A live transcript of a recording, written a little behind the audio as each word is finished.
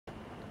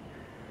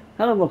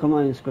Hello, welcome,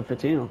 my name is Grafted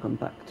Scion. Welcome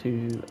back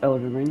to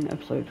Elden Ring,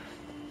 episode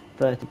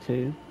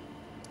 32.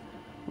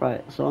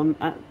 Right, so I'm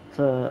at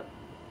the...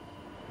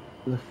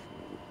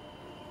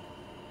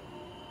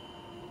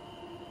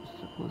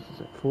 What's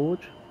this,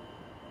 Forge?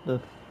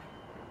 The...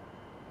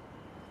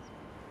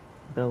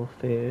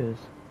 Belfairs.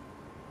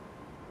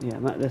 Yeah,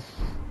 I'm at this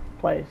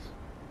place.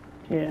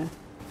 Here.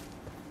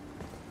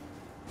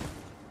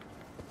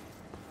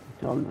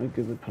 I'm no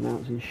good with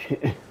pronouncing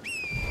shit.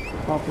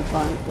 Half the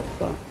time,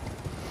 but...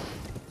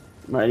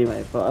 Right,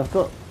 anyway, but I've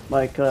got,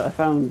 like, I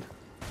found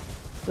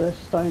the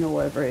stone or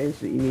whatever it is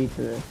that you need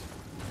for this.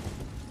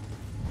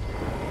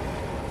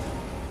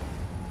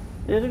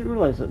 Yeah, I didn't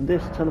realise that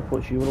this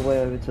teleports you all the way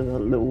over to the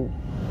little...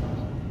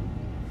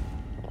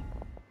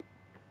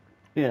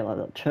 Yeah, like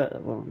that church,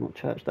 well, not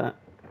church, that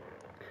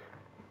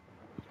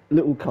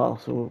little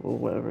castle or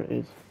whatever it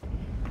is.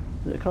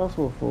 Is it a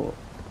castle or fort?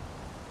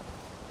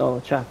 Oh,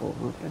 a chapel,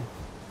 okay.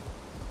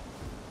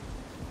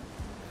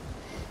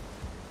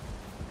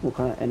 What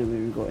kind of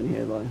enemy we got in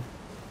here, though?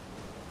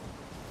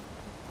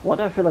 Well,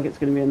 I don't feel like it's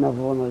going to be another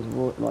one of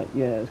those, like,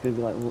 yeah, it's going to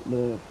be like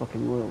the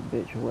fucking royal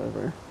bitch or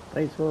whatever.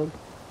 Face sword.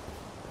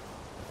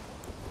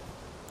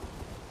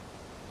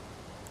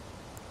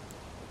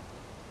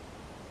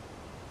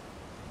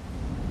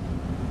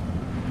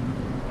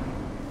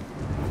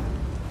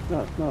 No,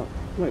 it's not.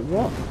 Wait,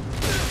 what?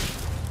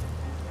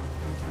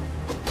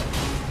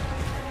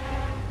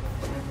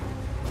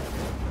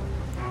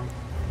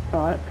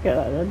 Alright, forget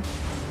that then.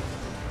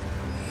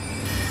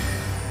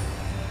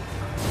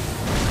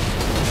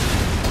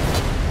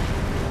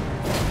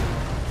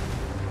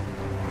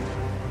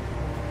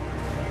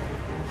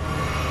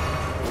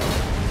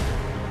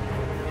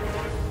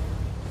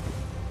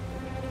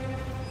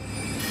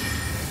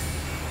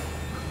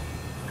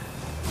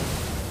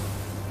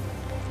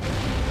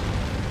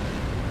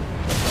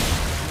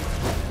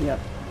 Yep.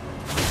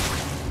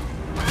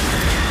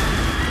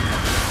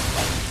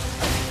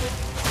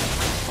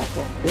 Fuck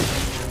off, bitch.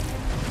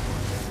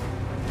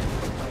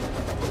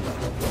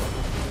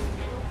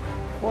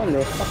 What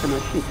the fuck am I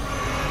shooting?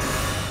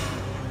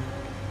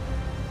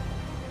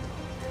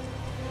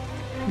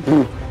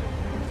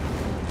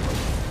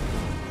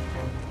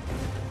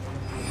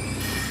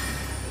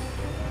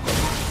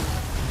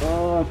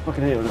 Oh, I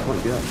fucking hate when I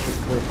can't do that shit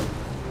quick.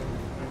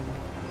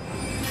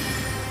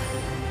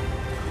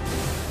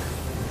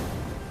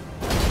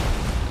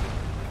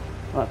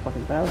 Right,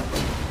 fucking bad.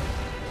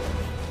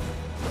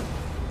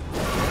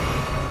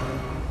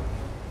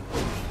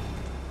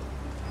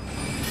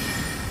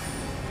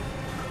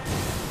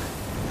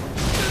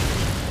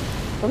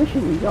 Probably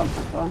shouldn't have jumped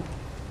that far.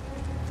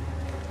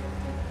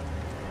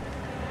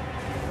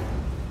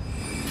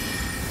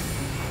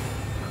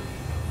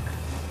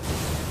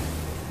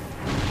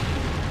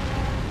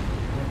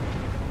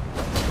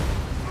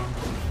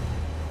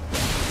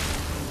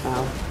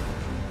 Ow.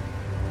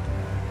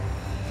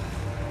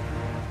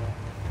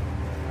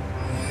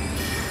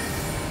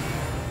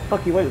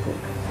 Fuck you went for?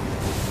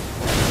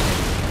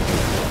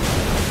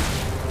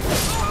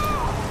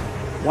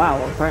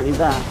 Wow, apparently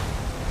that.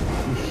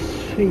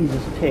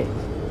 Jesus tits.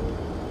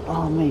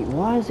 Oh mate,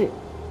 why is it...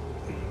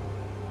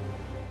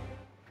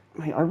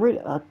 Mate, I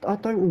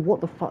don't know what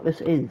the fuck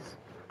this is.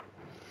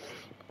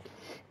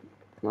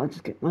 I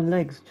just get, my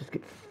legs just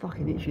get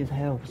fucking itchy as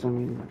hell for some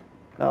reason.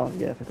 Oh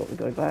yeah, I forgot to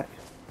go back.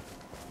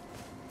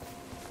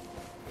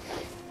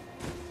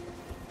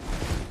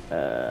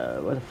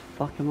 Where the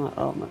fuck am I?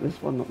 Oh, no,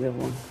 this one, not the other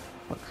one.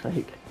 For fuck's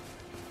sake.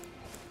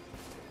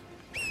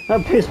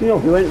 That pissed me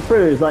off, he went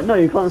through, it's like, no,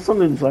 you can't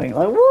summon something.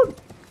 Like, what?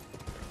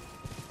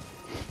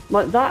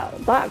 Like,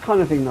 that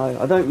kind of thing,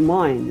 though, I don't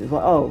mind. It's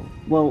like, oh,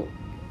 well,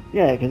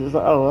 yeah, because it's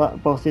like, oh, well,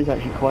 that boss is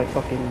actually quite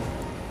fucking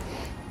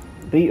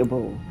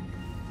beatable.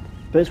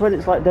 But it's when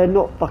it's like, they're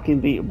not fucking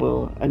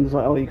beatable, and it's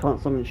like, oh, you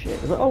can't summon shit.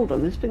 It's like, hold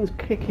on, this thing's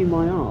kicking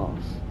my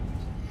ass.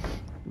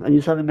 And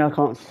you're telling me I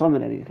can't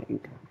summon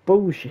anything.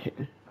 Bullshit.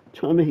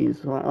 Do you know what I mean?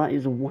 It's like, that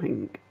is a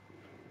wank.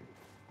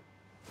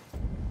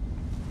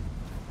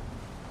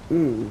 I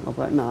was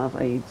like, nah, that's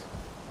AIDS.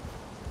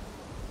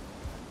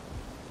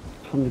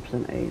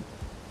 100% AIDS.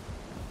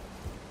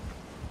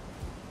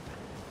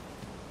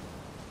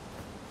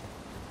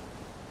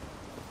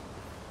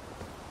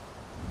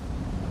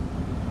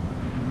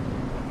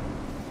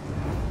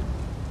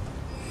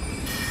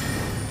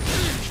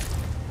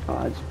 Oh,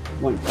 I just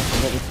won't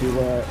bother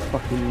to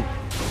fucking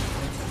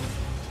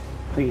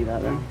thingy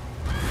that then.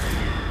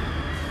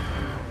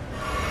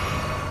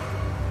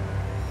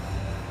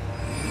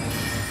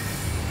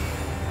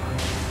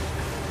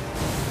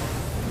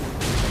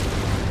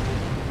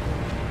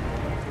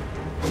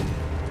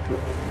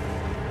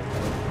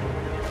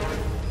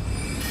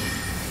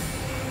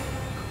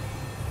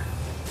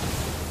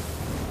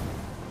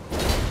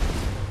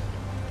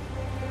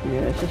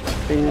 Yeah, it's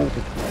just being able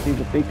to do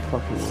the big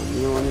fucking one,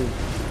 you know what I mean?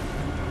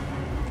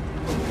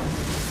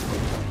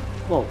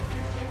 Whoa.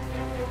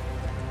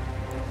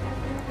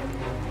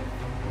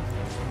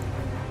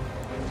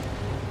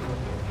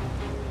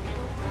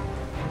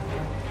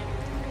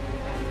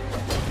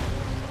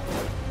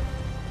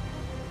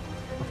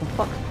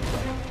 fuck's...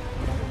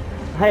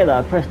 Hey there,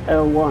 I pressed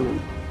L1 and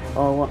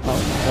R1. Oh,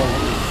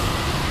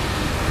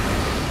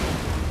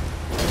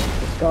 L1.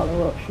 The Scarlet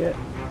Rot shit.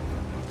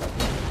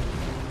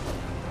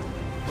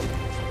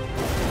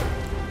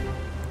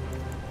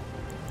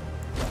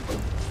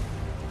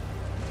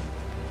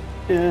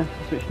 Yeah,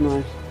 switch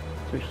knives,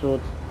 switch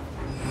swords.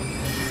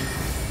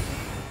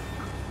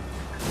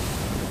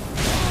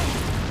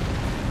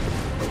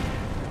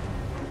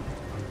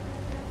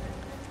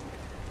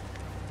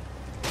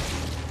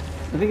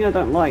 The thing I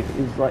don't like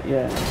is like,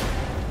 yeah.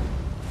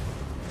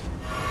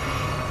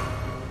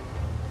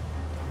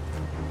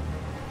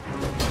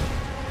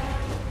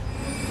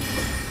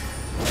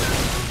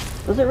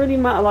 Does it really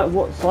matter like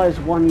what size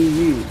one you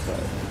use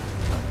though?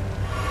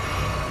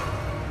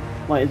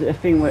 Like, is it a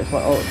thing where it's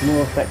like, oh, it's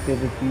more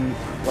effective if you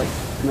like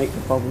make the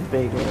bubble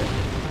bigger?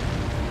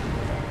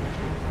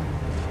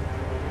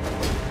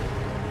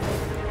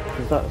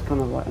 Because that's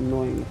kind of like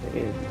annoying if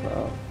it is. It's like,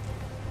 oh.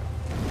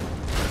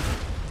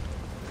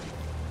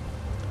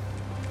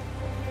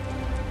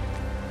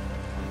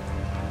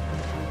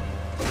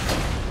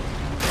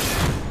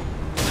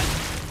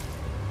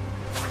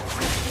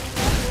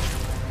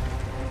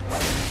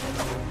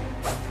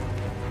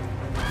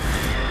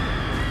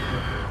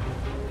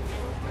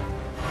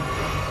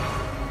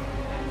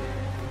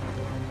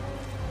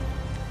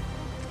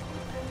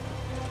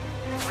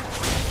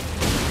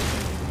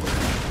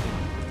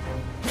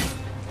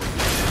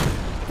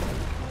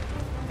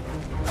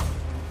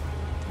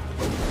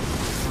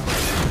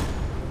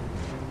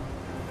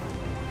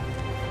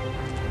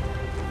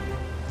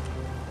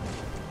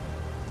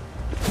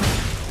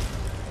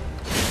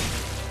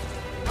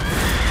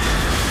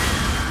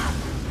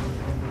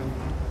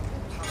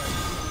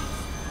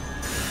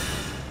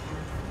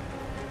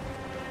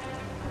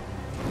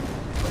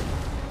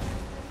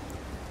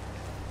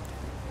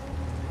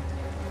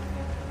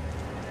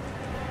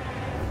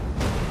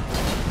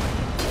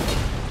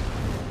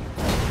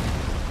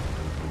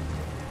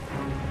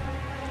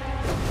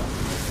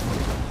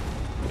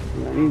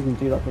 You can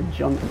do like a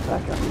jump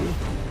attack at me.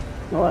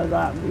 Not like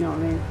that, you know what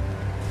I mean?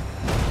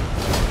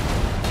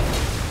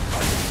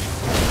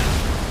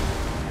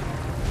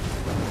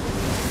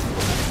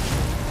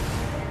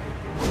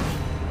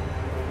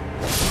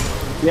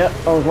 Yep,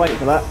 I was waiting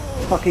for that.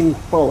 Fucking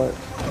bollocks.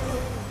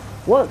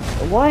 What?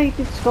 Why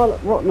did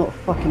Scarlet Rot not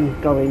fucking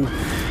go in?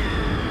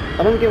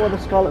 I don't get why the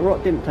Scarlet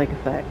Rot didn't take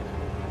effect.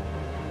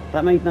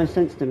 That made no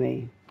sense to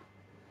me.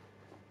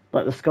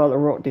 Like the Scarlet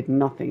Rot did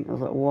nothing. I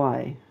was like,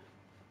 why?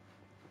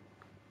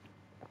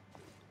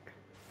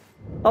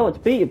 Oh, it's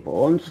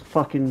beatable. I'm just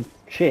fucking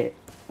shit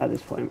at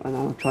this point, and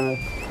I'm trying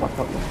to fuck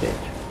up this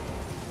bitch.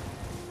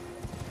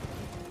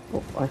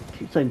 Oh, I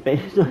keep saying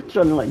bitch. I'm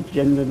trying to like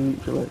gender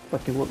neutral, like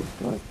fucking what the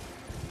fuck.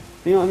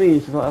 You know what I mean?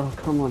 It's just like, oh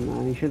come on,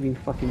 man. He should have been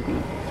fucking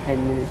beat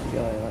 10 minutes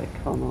ago.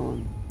 Like, come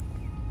on.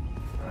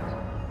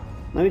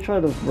 Let me try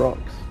those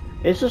rocks.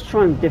 It's just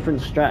trying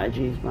different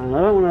strategies, man.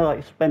 I don't want to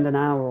like spend an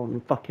hour on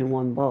fucking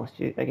one boss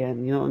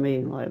again. You know what I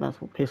mean? Like that's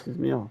what pisses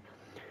me off.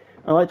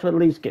 I like to at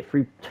least get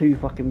through 2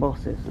 fucking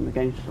bosses, and the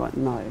game's just like,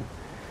 no.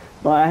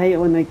 Like, I hate it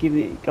when they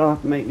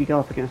make me go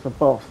up against a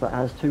boss that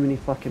has too many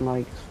fucking,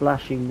 like,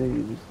 slashing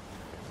moves.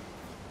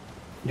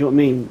 Do you know what I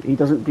mean? He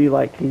doesn't do,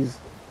 like, his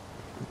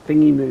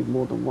thingy move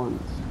more than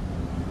once.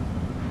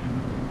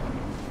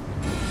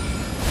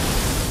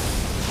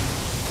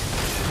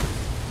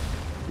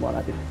 Well,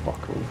 that did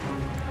fuck all.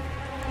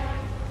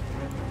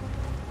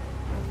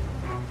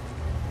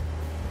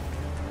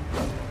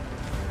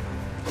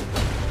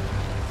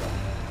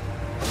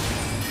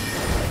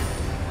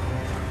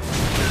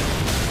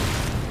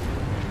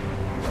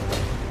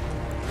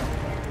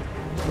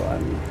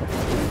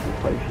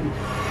 Potions.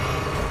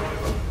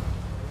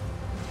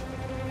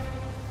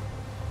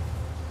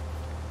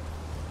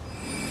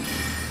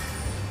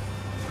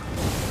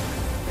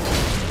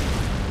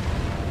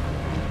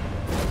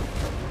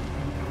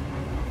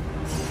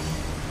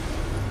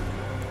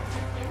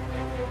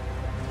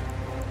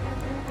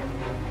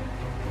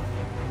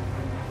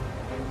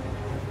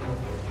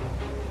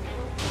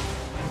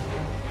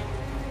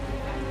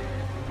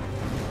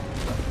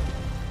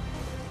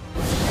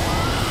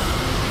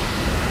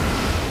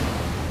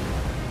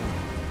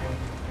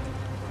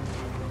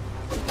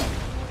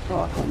 Oh,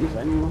 I can't use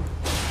that anymore.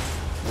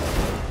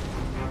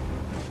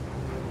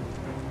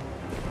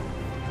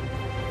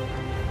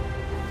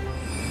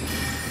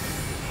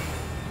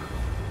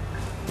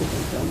 This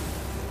is done.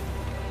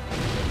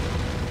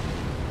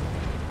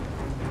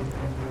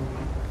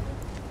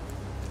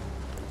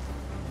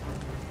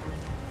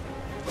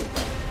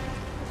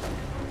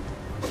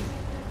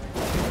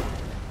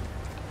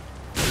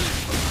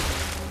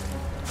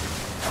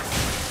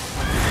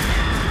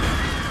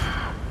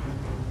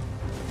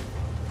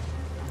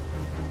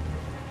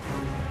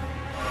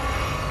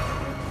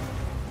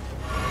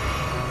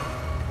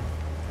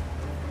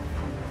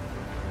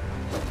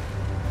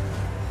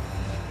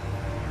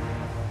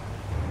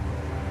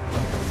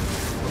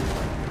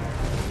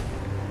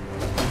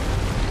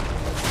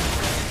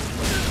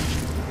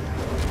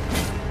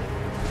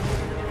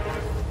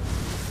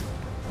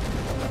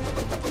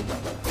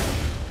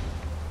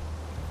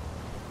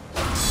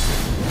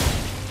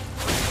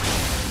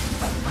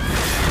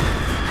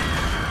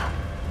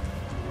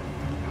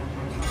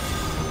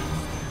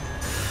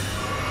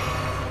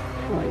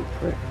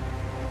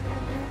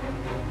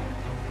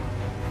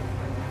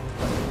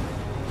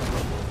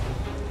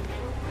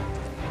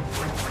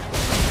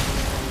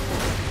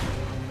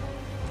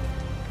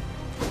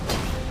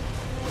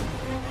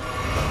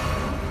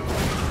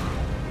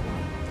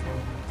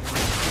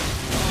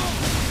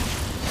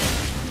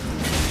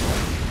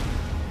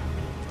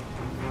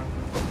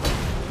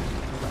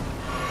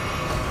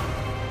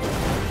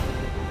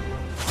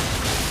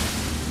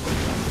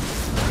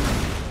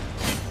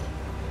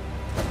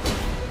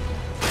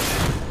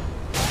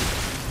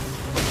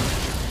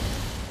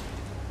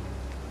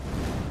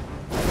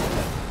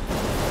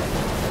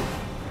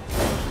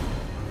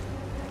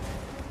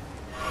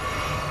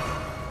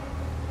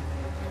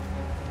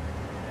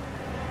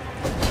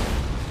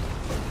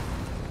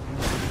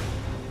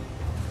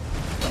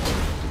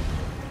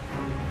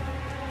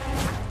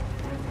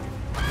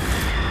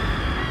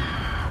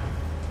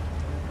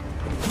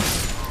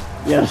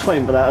 Yeah, I was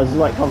waiting for that. I was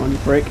like, come on, you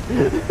prick.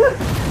 I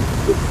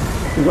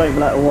was waiting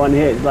for that one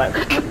hit. It's like,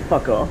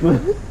 fuck off.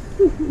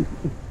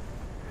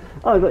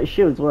 Oh, I got his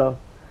shield as well.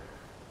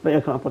 But yeah,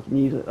 I can't fucking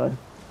use it though.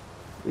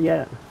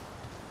 Yeah.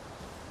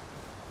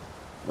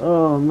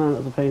 Oh man,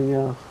 that's a pain in the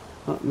ass.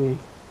 Fuck me.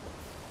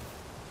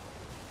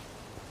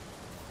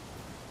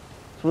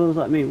 So what does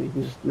that mean? We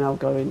can just now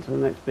go into the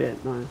next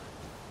bit? No.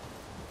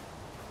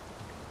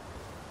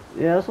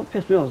 Yeah, that's what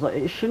pissed me off. I was like,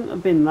 it shouldn't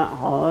have been that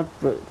hard,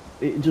 but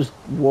it just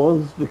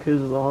was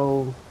because of the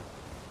whole...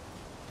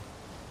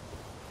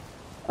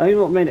 I think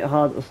what made it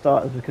hard at the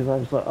start is because I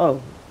was like, oh,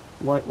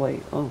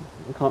 wait, oh,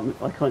 I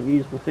can't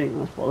use my thing,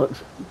 that's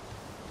bollocks.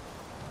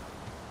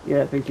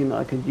 Yeah, thinking that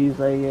I could use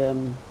a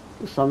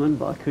summon,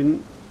 but I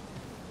couldn't.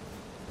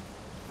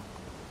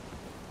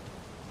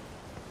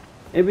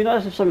 It'd be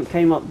nice if something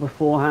came up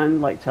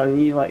beforehand, like telling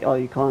you, like, oh,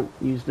 you can't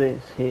use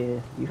this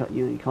here, you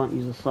can't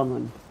use a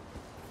summon.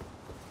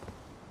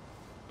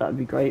 That'd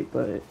be great,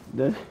 but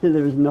there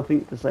is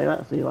nothing to say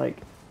that, so you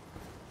like,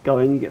 go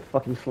in, you get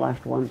fucking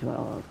slashed once, you're like,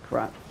 oh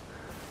crap.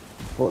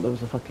 Thought there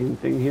was a fucking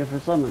thing here for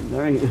a summon,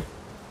 there ain't.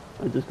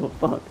 I just got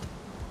fucked.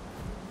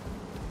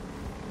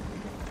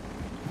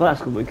 But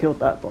that's good, we killed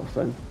that boss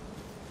then.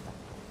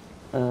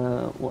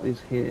 What is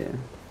here?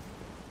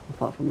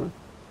 Apart from that.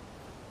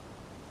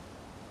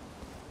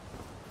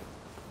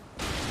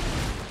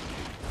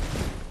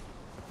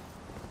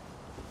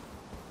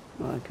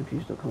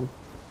 Confused.com.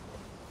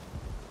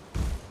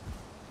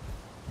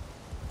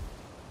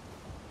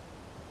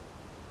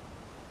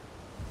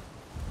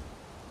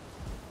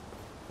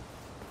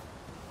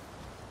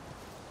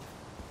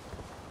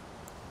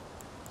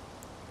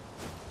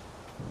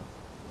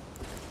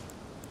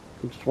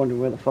 I'm just wondering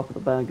where the fuck the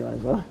bad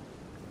guys are. Do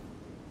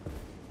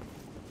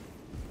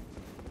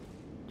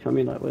you know what I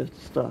mean? Like, where's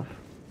the stuff?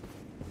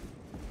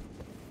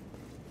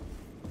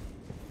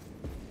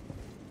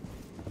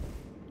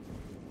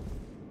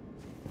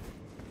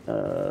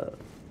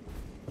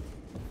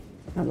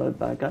 Hello,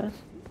 bad guys.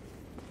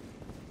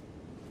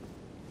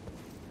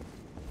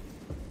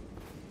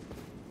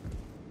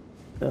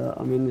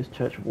 I'm in this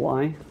church.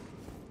 Why?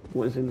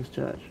 What is in this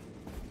church?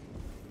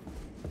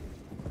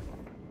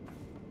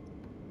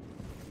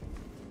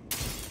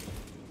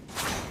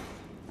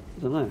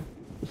 I don't know.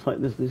 It's like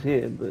this is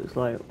here, but it's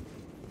like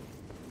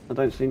I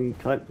don't see any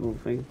collectible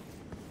thing.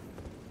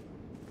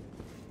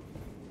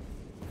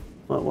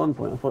 Well, at one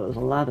point I thought there was a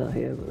ladder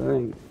here, but there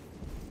ain't.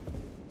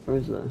 Where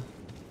is there?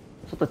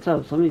 It's hard to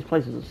tell. Some of these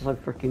places are so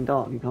freaking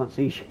dark you can't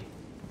see shit. Do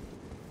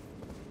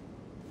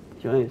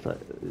you know what I mean? It's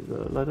like, is there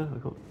a ladder? I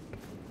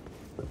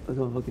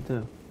can't fucking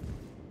tell.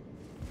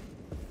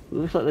 It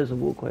looks like there's a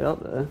walkway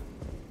up there.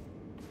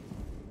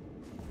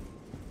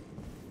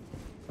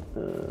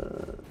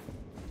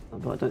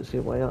 But I don't see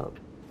a way up.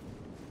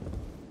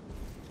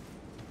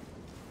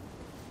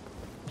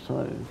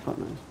 So, fuck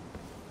knows.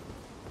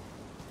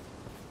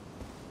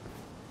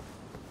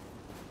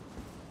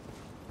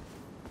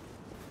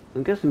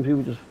 I'm guessing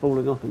people just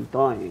falling off and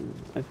dying.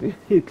 I feel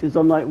because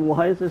I'm like,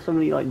 why is there so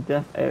many like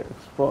death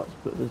spots,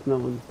 but there's no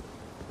one?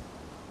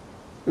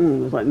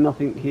 There's like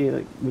nothing here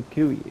that would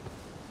kill you.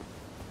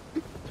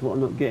 That's what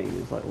I'm not getting.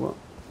 It's like what?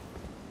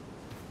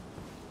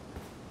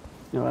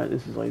 All right,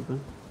 this is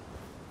open.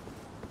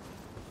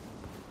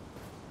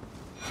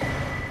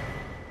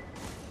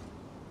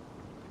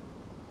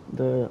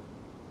 The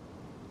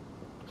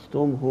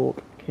Stormhawk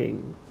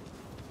King.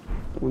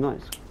 Oh,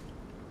 nice.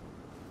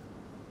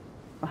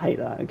 I hate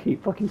that. I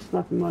keep fucking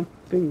snapping my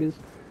fingers.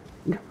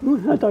 I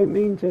don't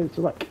mean to. It's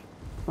like,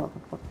 oh, for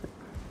fuck's sake.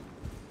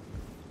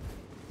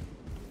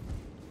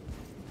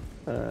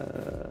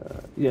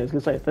 Yeah, I was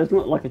gonna say, if there's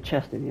not like a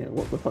chest in here,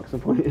 what the fuck's the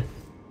point?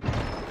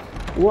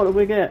 What do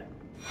we get?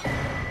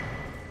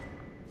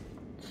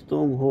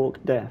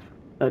 Stormhawk Death.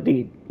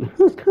 Deed.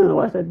 That's kind of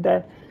why I said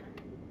death.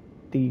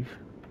 Thief.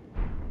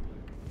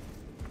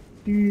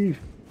 Thief.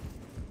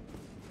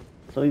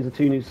 So these are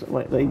two new.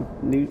 Wait,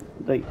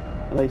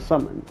 are they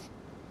summons?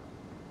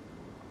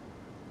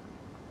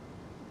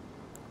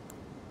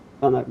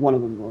 Oh no, one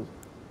of them was.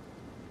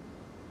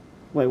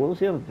 Wait, what was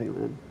the other thing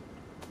then?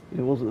 If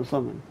it wasn't a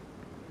summon.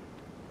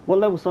 What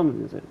level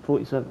summon is it?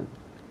 47.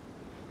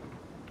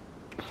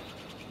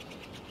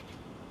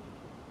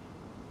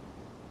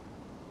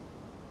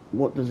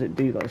 What does it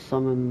do though?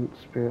 Summon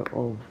spirit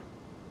of...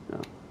 No.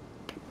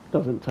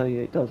 Doesn't tell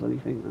you it does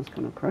anything, that's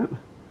kind of crap. Do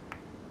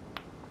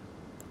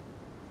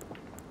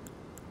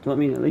you know what I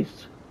mean at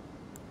least?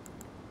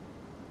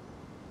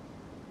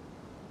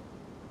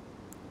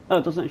 Oh,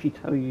 it doesn't actually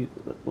tell you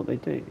what they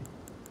do.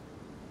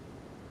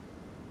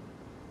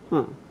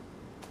 Huh.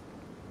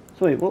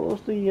 So wait, what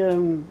was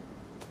the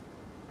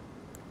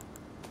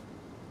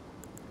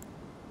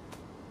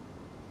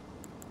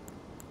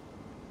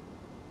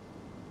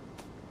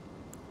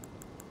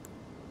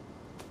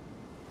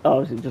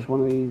Oh, is it just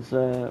one of these,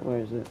 where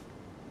is it?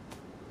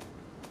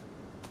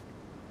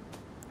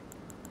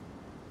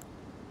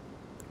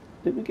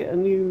 Did we get a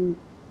new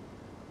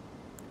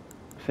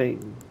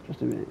thing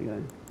just a minute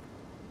ago?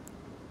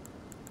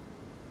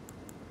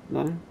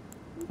 No?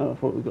 Oh, I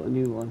thought we got a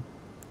new one.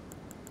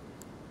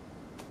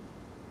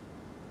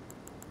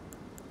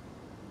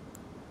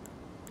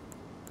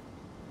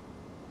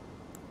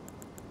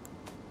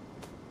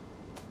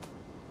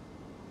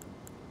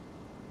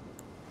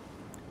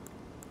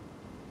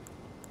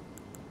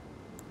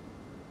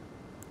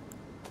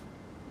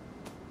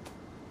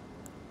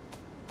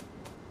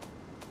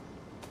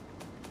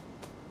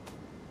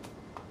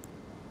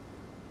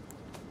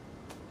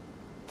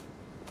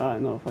 Alright,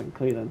 not fucking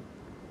clear then.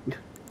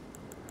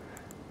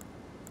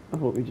 I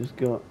thought we just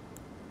got...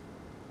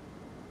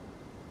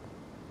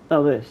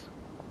 Oh, this.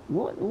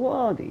 What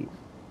are these?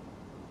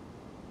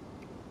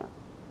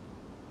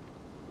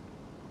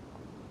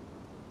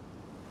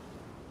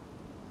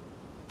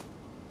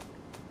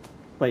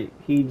 Wait,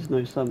 heeds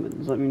no summon.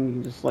 Does that mean you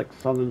can just like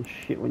summon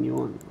shit when you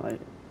want? Like,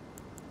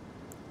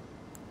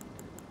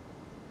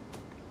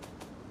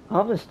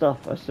 half this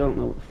stuff I still don't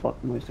know what the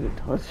fuck most of it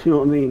does. You know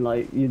what I mean?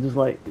 Like, you're just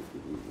like,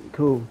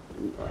 cool.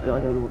 I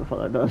don't know what the fuck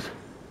that does.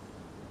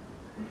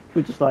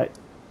 You're just like,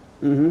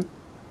 yeah,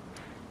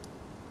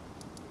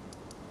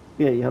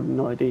 you have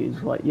no idea. You're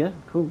just like, yeah,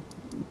 cool.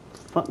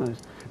 Fuck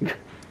knows.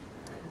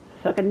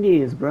 Fucking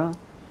years, bro.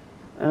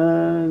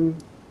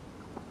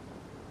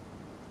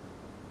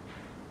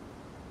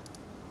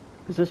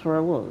 Is this where I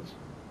was?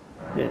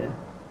 Yeah.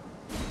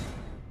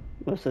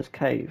 Well, it says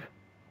cave.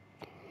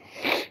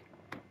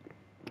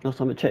 Last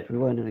time I checked, we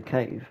weren't in a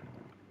cave.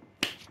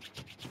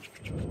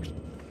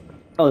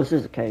 Oh, this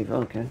is a cave.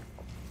 Okay.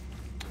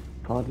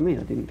 Pardon me,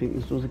 I didn't think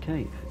this was a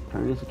cave.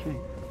 Apparently it's a cave.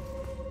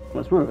 Well,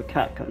 it's more of a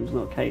catacomb, it's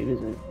not a cave,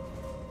 is it?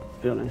 To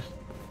be honest.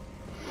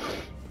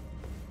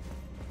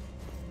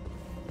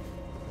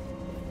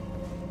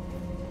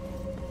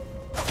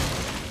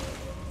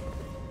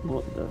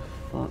 What the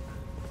fuck?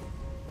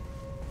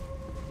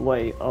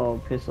 Wait,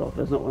 oh, piss off.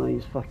 There's not one of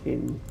these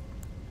fucking...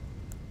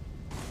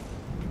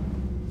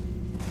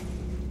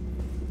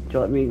 Do you know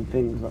what I mean?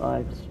 Things that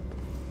I've...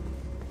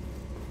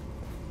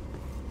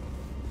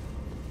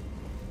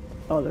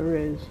 Oh, there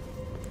is.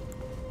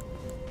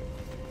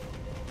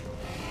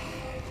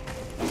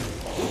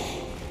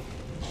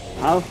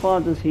 How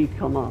far does he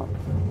come up?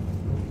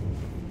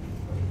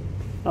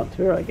 Up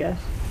to her, I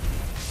guess.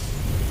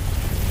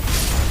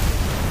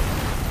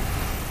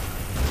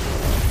 I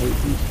hate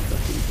these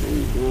fucking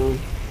things now.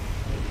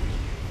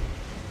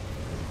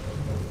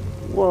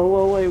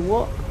 Whoa, wait,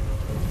 what?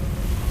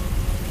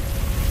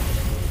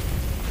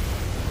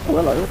 Oh,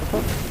 hello, what the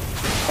fuck?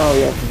 Oh,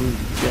 yeah,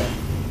 yeah.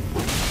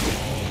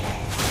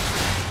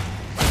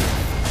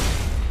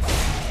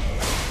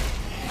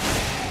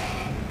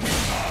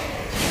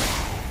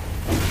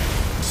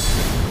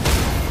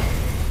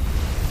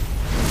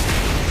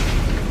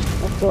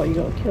 I thought you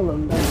gotta kill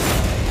him, don't you?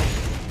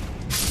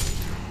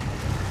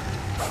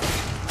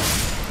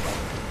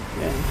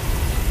 Yeah.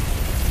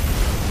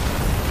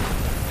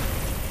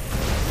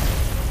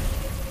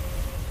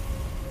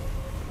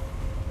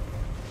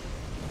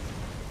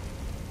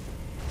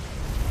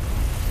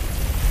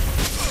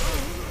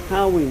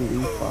 How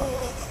windy, fuck.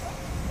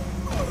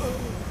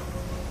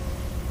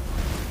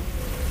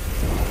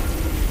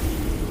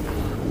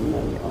 No,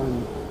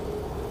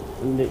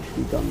 I'm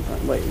literally done.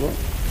 Wait, what?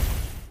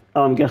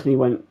 Oh, I'm guessing he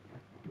went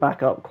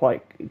back up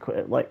quite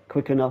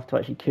quick enough to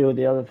actually kill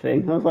the other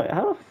thing. I was like,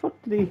 how the fuck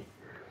did he?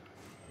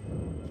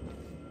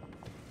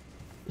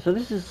 So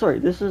this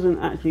isn't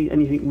actually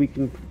anything we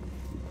can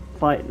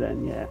fight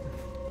then yet.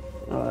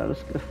 Alright,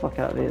 let's get the fuck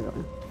out of here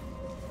though.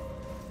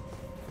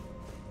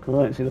 Because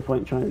I don't see the point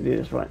in trying to do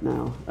this right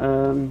now.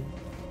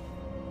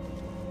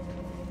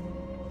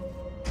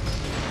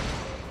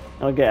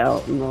 I'll get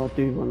out and I'll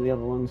do one of the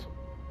other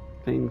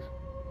things.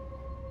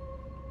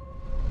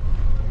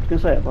 I was gonna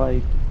say, if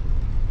I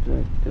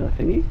did I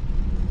thingy?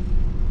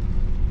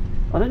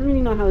 I don't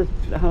really know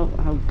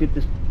how good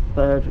this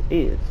bird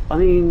is. I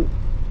mean,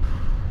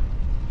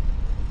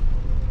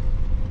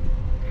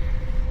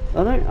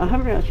 I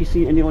haven't actually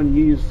seen anyone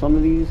use some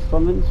of these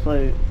summons, so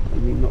I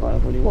mean, not that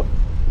I've really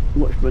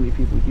watched many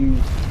people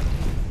use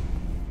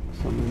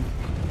summons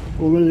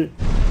already.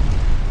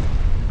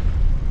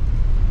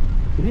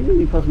 I think the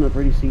only person I've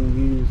really seen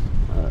use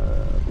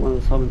one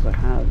of the summons I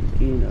have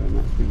is Ina, and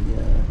that's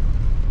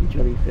the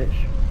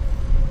jellyfish.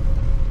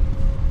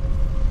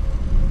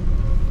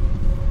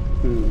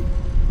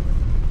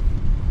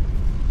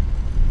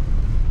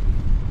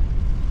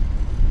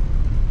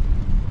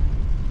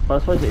 But I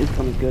suppose it is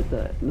kind of good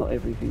that not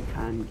everything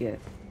can get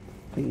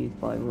thingied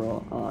by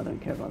rot. Oh, I don't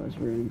care about those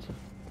runes.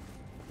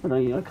 I can't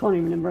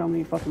even remember how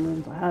many fucking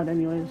runes I had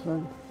anyway,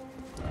 so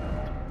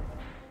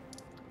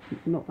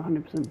I'm not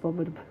 100%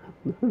 bothered about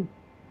them.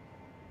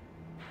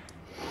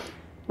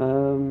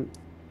 So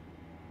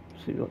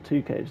we've got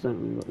two caves, don't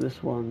we? We've got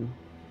this one.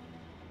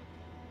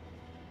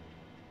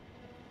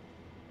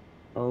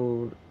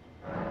 Old.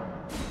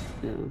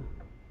 Yeah.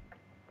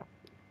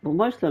 Well,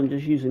 most of them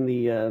just using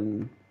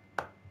the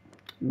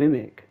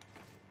mimic.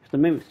 The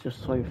mimic's just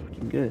so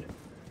fucking good.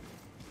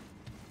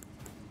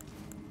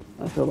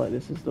 I feel like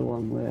this is the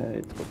one where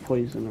it's got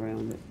poison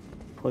around it.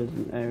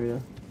 Poison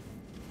area.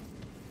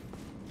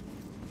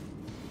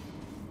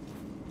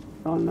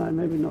 Oh no,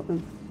 maybe not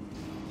then.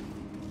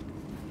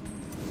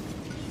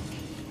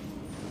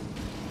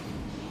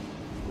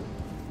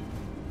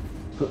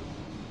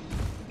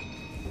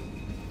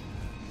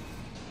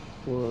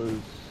 Was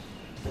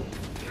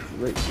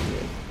right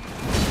here.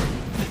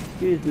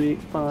 Excuse me,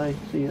 bye,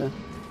 see ya.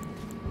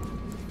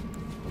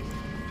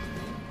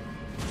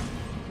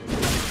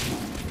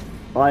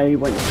 I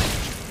went,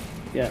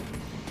 yeah,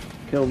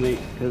 kill me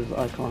because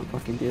I can't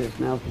fucking do this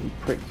now because you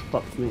pricks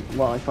fucked me.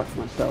 Well, I fucked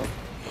myself.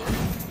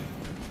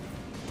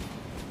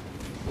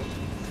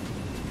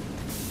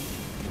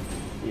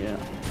 Yeah.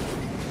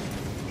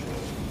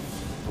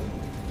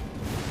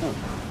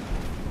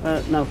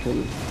 Oh. Now kill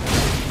me.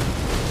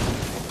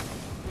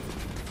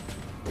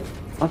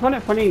 I find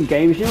it funny in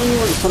games, you know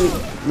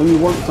when you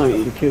want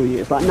something to kill you,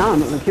 it's like, nah, I'm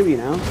not gonna kill you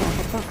now. Oh,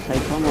 for fuck's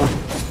sake, come on.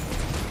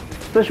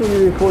 Especially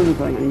when you're recording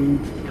something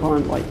and you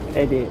can't like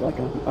edit like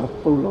a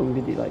full-on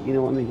video, like, you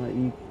know what I mean?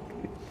 Like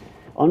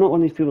I'm not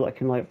one of these people that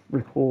can like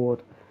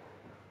record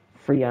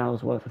 3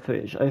 hours worth of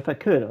footage. If I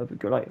could, I'd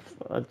be like,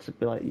 I'd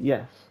be like,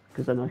 yes,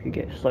 because then I could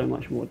get so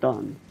much more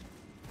done.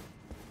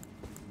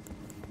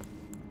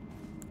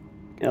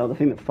 You know, the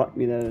thing that fucked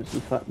me there is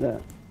the fact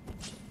that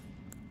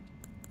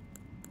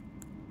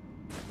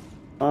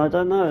I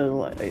don't know,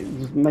 like, it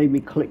just made me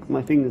click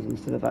my fingers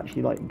instead of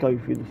actually like go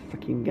through the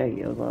freaking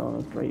gate. I was like, oh,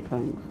 that's great,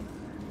 thanks.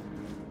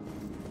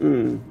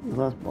 Well,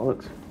 that's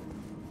bollocks.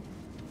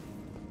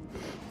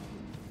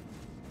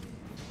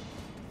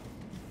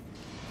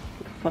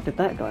 What the fuck did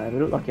that guy have? It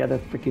looked like he had a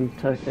freaking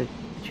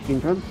chicken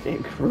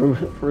drumstick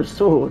for a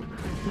sword.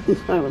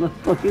 It's like, what the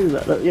fuck is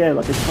that? Yeah,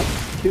 like a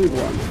tattooed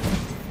one.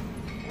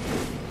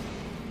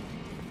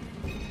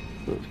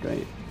 That's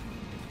great.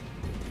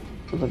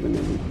 I was hoping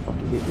they wouldn't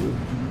fucking hit me.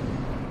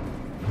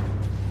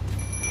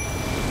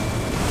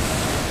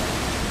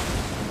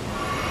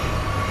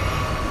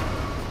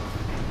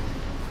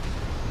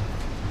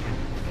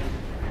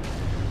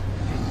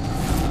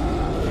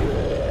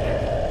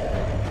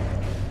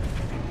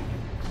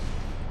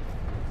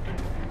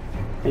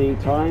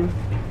 Anytime.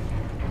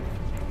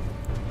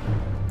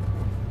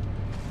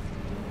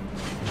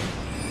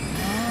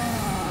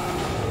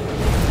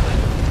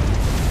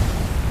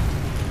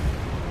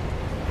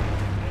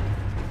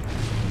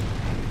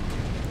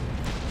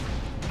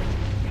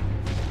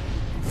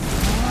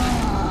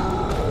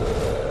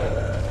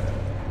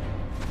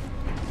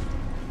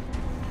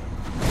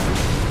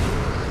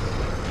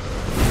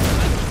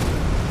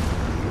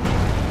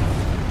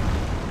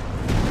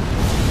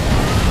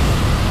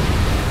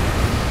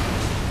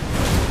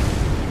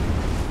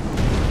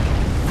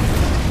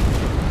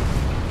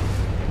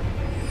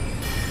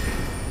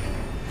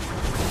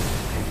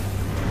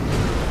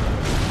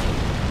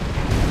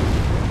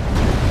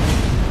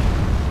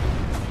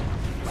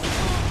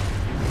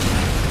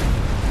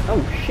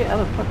 Oh shit, how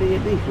the fuck did he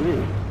get these from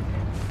here?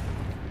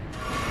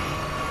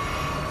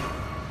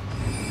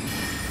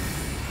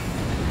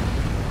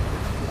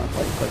 That's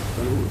like quite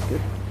funny, that's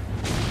good.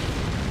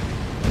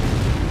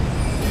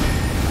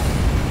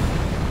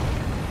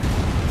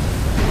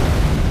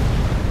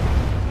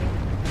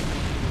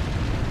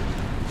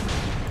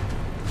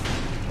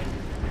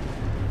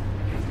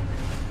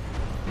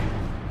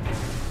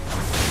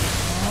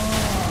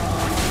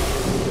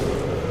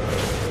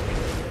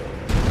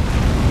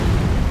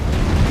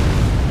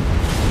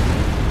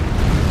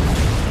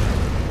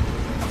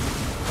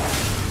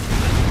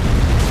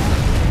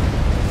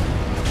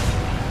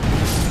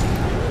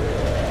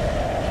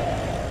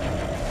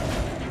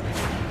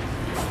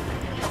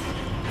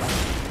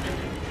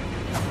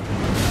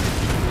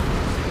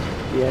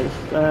 Yeah,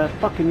 it's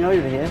fucking me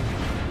over here.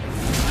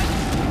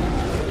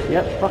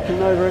 Yep,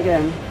 fucking over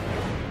again.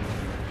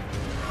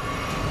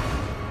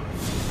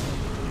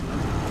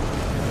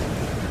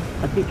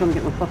 I keep trying to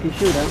get my fucking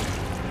shield out.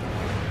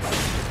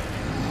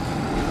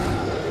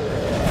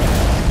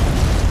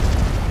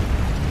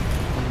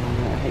 Oh,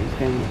 I hate this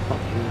game.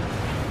 Fucking.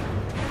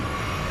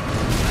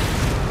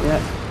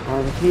 Yep, I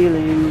was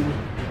healing.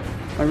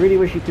 I really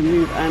wish you could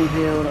move and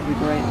heal, that'd be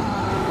great.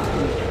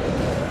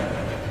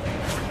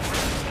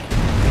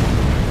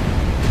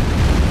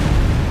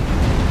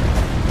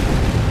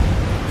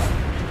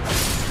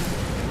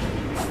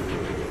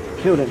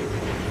 Killed him.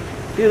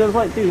 Dude, I was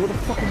like, dude, what the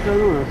fuck is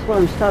going on? I swear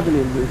I'm stabbing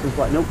him, but it's just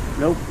like, nope,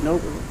 nope, nope,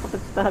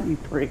 fucking stab, you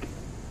prick.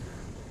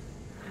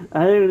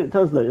 And then when it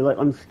does that, you're like,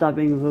 I'm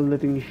stabbing the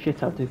living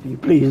shit out of you,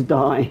 please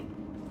die.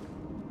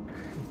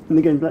 And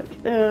the game's like,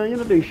 yeah, you're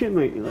not doing shit,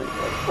 mate. You're like,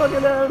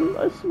 fucking hell,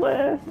 I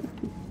swear.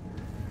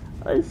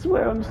 I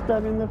swear I'm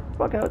stabbing the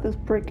fuck out of this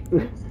prick.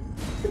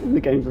 And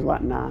the game's just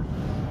like, nah.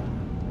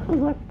 I was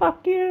like,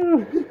 fuck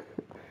you.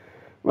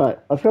 Right,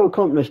 I feel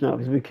accomplished now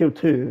because we killed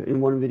 2 in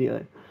one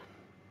video.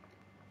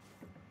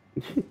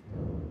 I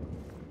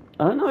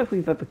don't know if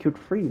we've ever killed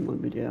 3 in one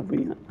video, have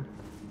we yet?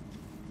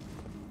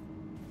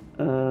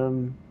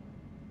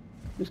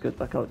 This goes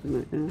back up,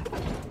 doesn't it? Yeah.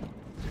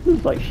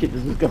 It's like, shit,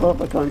 does this go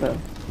up? I can't tell.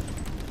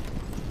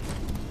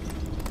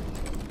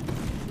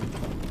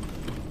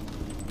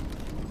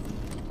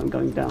 I'm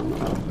going down,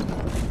 not up.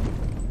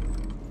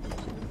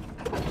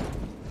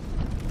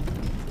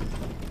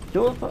 Do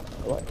you know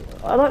what,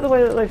 I like the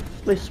way that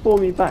they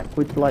spawn me back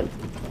with like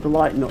the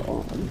light not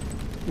on.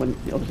 When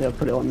obviously I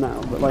put it on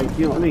now, but like,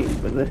 you know what I mean?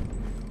 But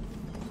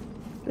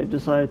they've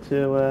decided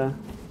to.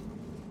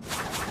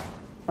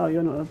 Oh,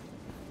 you're not a.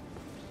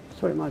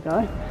 Sorry, my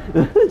guy.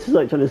 It's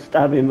like trying to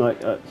stab him.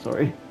 Like,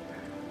 sorry. Do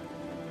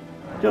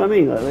you know what I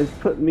mean? Like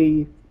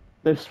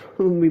they've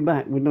spawned me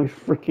back with no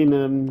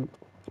freaking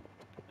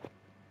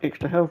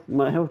extra health,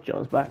 my health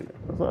jars back.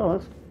 I was like, oh,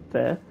 that's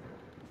fair,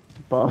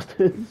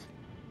 bastards.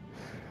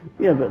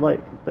 Yeah, but like,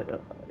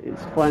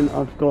 it's fine.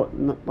 I've got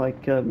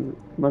like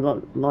my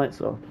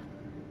lights off.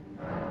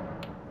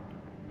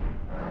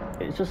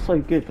 It's just so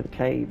good for the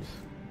caves.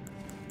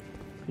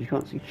 You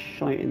can't see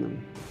shite in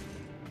them.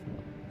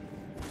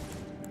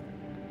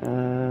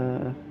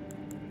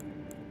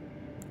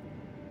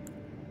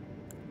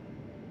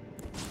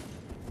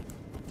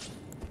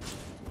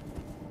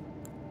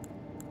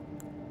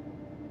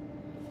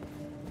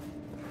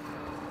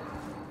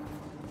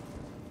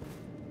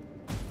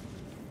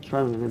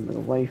 Trying to remember the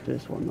way for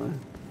this one though.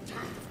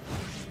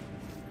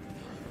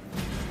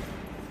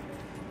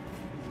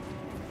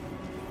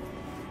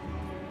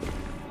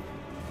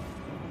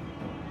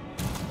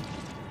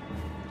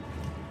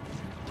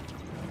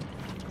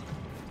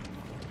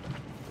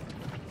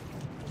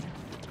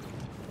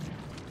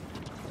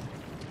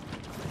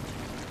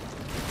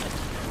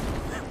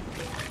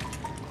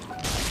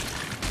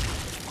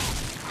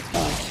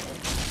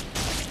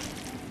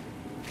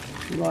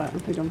 Right, I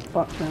think I'm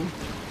fucked now.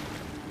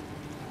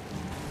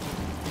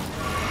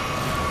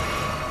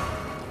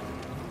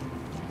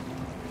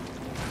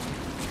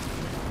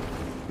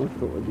 I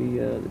forgot what the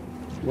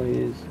way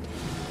is.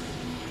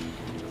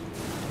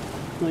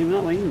 Not even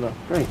that way either.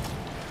 Great.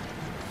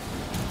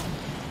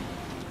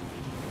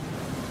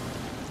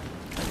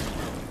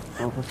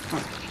 Oh, for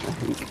fuck's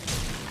sake.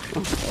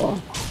 Oh, oh.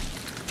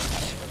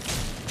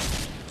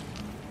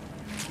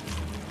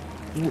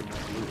 Yeah.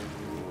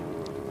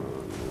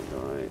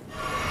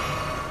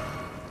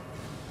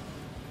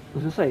 I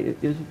was gonna say,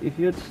 if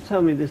you had to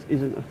tell me this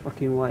isn't a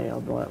fucking way,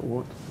 I'll be like,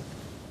 what?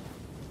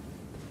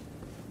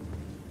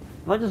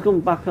 Have I just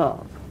gone back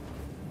up?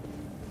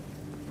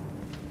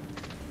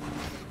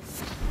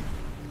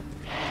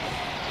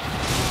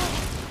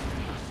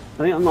 I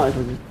think I might as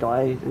well just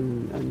die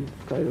and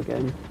go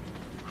again.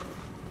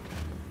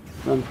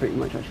 I'm pretty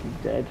much actually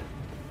dead.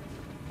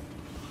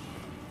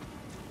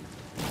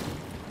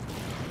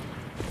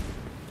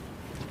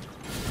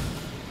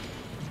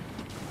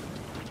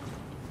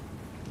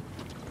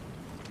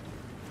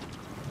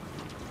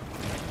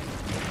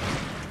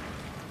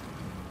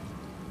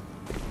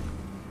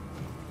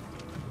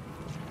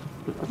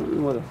 I don't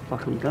know where the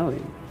fuck I'm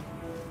going.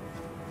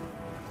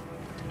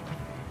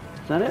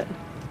 Is that it?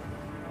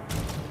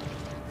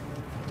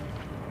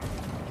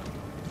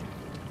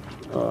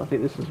 Oh, I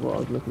think this is what I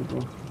was looking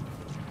for.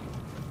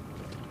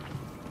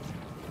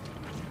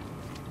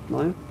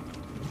 No?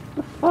 What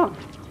the fuck?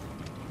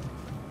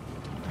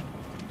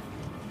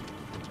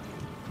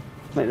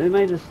 Mate, they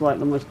made this like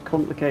the most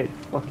complicated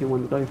fucking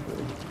one to go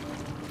through.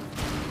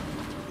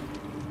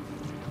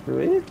 Through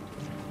here?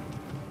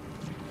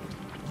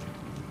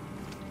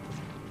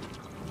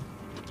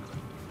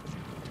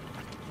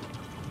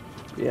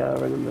 Yeah, I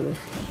remember this.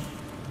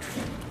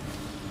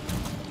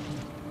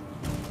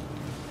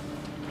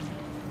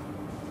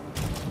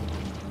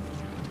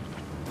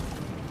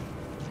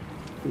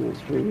 And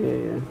it's through here,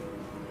 yeah.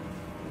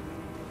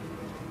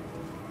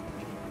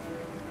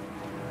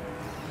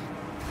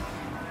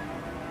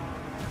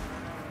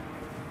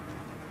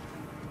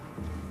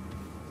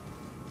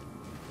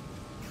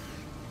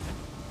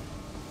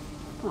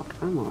 Fuck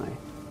am I?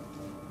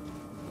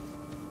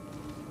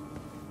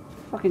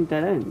 Fucking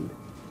dead end.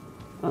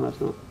 Oh, no, it's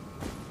not.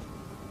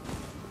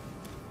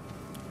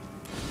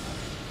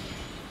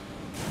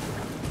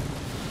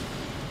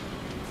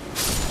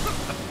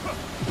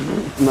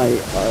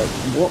 Mate,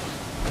 what?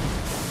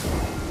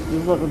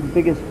 This is like the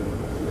biggest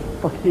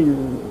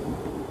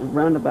fucking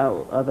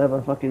roundabout I've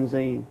ever fucking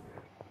seen.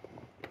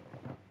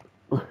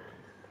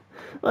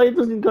 Like, it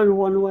doesn't go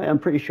one way. I'm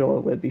pretty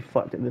sure we'd be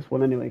fucked at this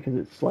one anyway, because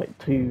it's like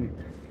two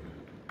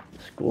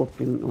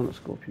scorpion, or not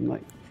scorpion,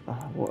 like,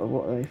 what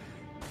are they,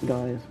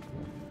 guys?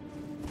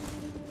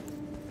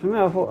 For me,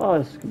 I thought, oh,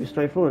 this could be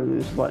straightforward,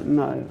 and it's like,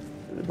 no,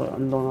 it's like a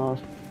long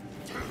ass.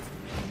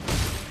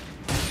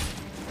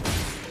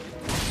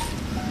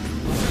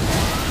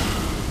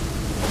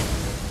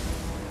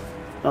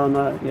 Oh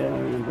no, yeah, I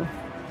remember.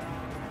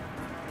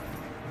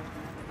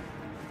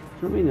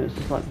 Do you know what I mean? It's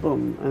just like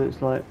boom, and it's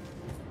like.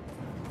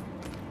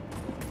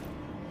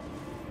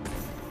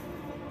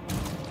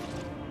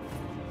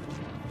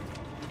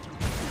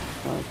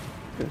 Oh,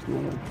 there's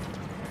another.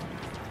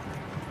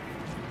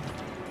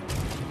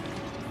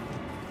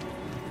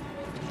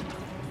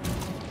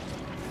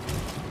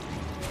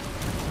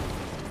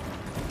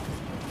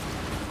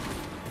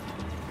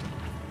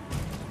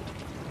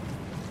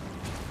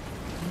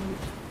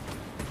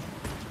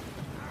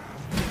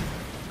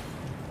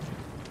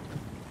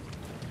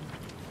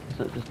 Is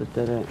that just a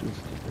dead end? It's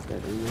just a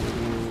dead end.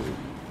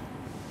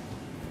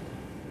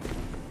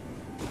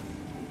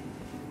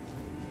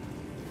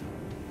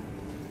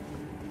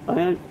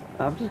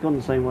 I've just gone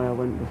the same way I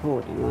went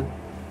before, didn't I?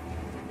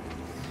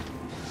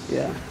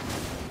 Yeah.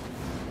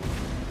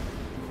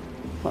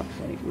 Fuck's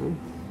sake, man.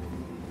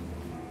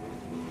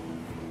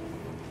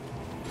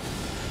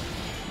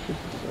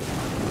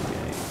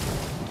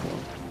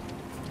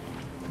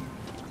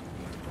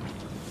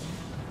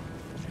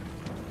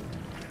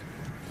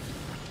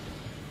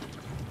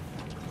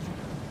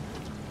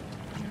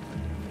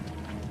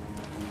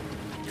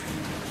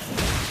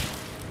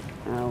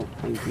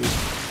 Thank you.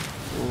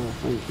 Oh,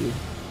 thank you.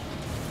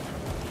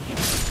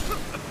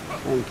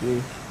 Thank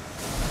you.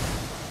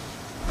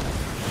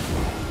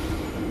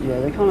 Yeah,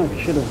 they kind of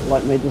should have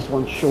like made this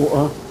one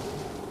shorter.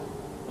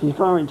 Because you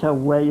can't really tell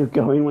where you're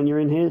going when you're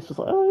in here. It's just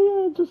like,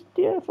 oh yeah, just,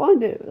 yeah,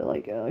 find it.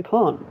 Like, I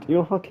can't.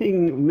 You're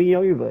fucking me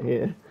over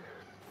here.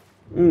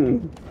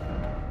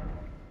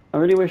 I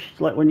really wish,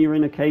 like, when you're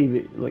in a cave,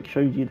 it, like,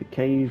 showed you the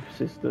cave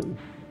system.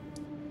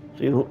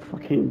 So you're not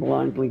fucking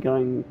blindly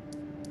going,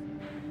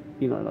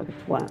 you know, like a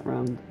twat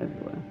around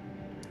everywhere.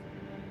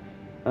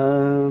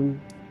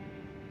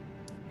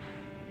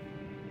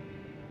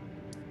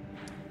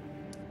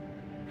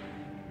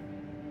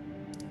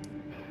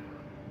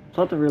 It's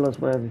hard to realise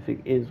where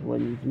everything is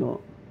when you've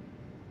not.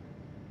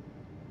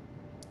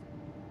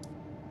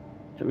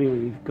 Do you know what I mean?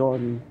 When you've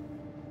gone.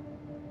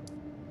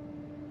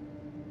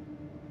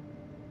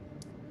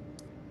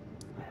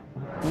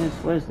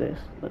 Where's this?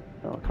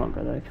 Oh, I can't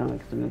go there, can I?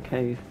 Because I'm in a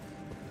cave.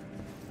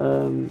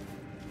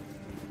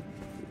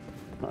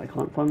 I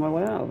can't find my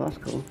way out. That's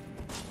cool.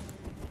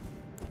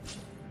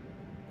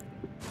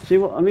 See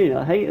what I mean?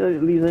 I hate that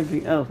it leaves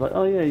everything else. Like,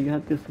 oh yeah, you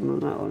had this one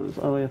and that one. It's,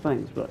 oh yeah,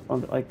 thanks, but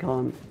I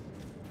can't.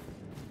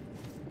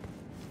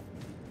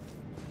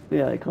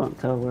 Yeah, I can't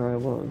tell where I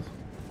was.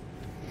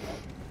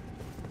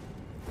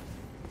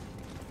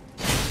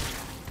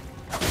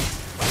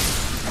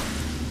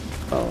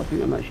 Oh, I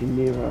think I'm actually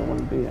near where I want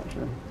to be,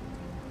 actually.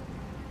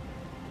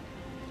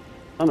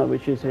 Oh no,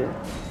 which is here.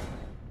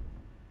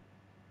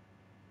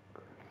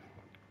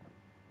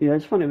 Yeah, I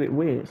just find it a bit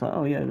weird. It's like,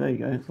 oh yeah, there you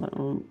go. It's like,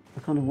 oh, I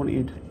kind of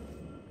wanted... Do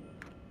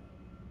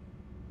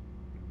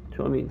you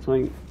know what I mean?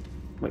 Something...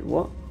 Wait,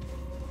 what?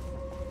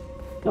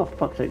 Oh, for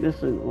fuck's sake, this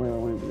isn't where I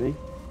wanted to be.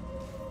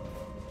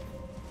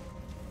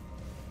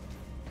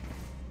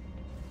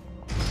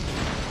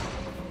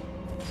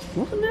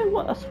 Wasn't there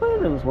one? I swear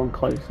there was one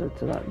closer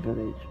to that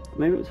village.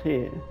 Maybe it was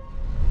here.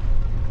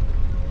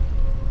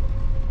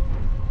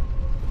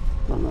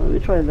 I don't know, let me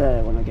try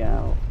there when I get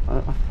out. Do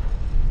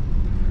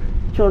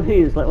you know what I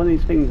mean? It's like one of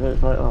these things where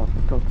it's like, oh,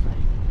 for God's sake.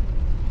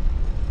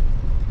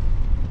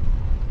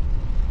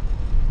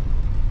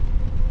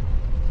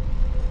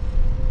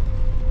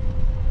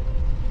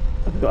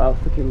 I forgot how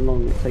fucking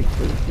long it takes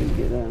for this thing to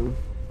get down.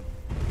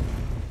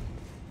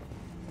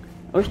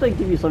 I wish they'd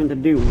give you something to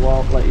do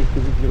while, like,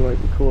 because if you're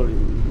like recording,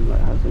 you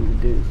like have something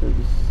to do, so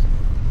just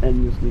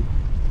endlessly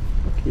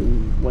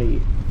fucking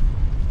wait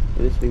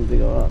for this thing to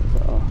go up. It's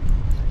like, oh,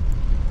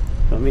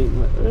 you know what I mean?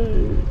 Like,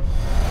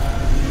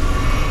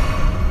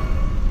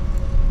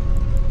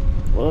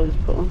 what did I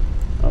just put on?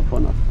 I'll put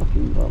on that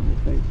fucking bubble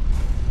thing.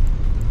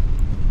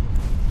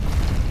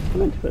 I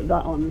meant to put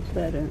that on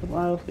instead, and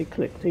why else they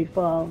clicked too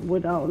far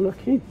without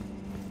looking?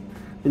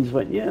 And just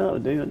went, yeah, that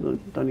would do. I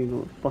don't even know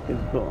what the fuck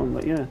it's got on,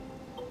 but yeah.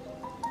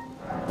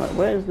 Right,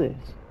 where's this?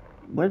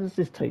 Where does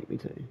this take me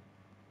to?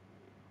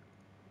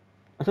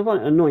 I still find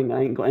it annoying that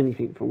I ain't got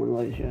anything from one of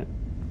those yet.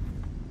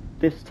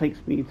 This takes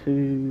me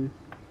to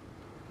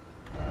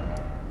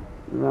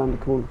around the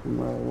corner from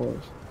where I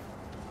was.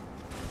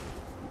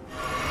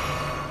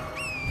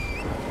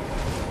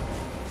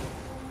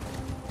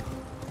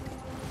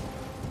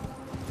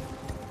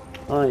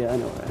 Oh yeah, I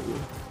know where I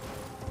am.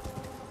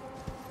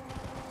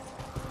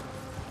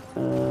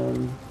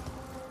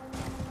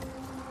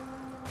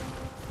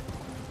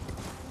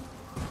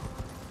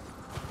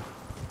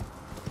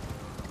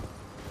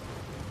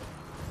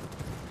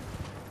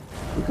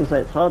 I was gonna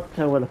say it's hard to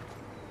tell where the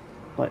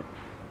like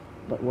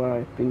where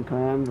I think I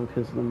am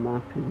because the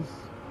map is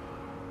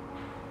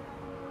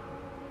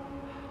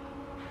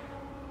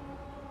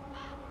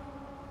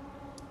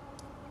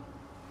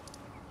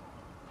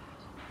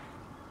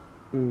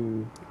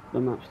the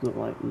map's not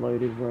like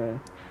loaded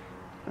where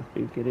I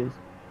think it is.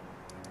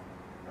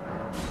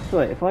 So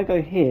wait, if I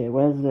go here,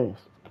 where's this?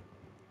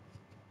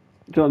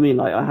 Do you know what I mean?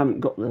 Like I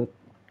haven't got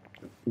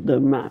the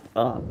map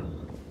up.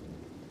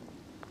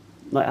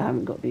 Like I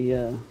haven't got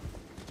the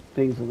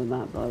things on the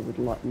map that I would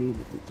like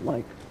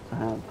to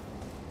have.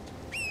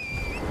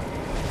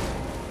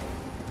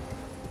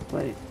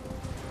 Wait.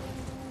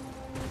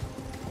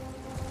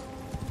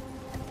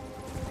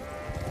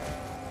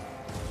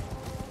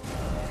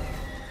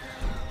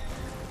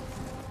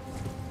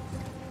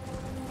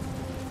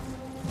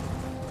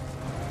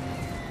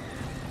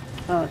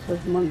 Oh, it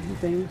says monkey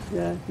things.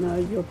 Yeah, no,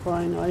 you're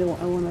fine. I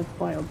want to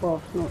fight a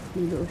boss, not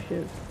you little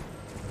shit.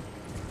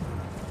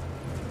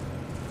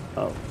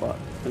 Oh fuck!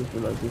 I just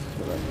realised this is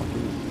what I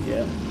fucking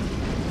yeah.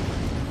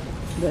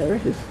 There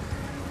it is.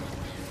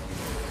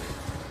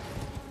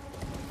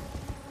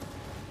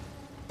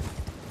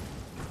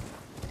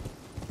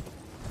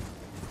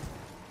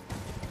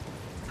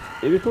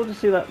 It'd be cool to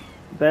see that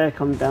bear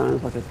come down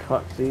as like a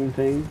cutscene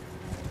thing,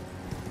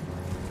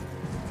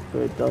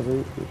 but it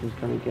doesn't, which is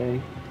kind of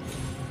gay.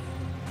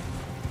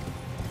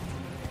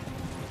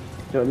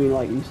 Do you know what I mean?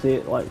 Like you see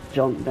it like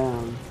jump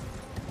down.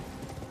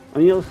 I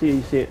mean, you see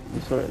it,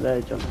 you saw it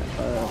there jump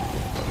down.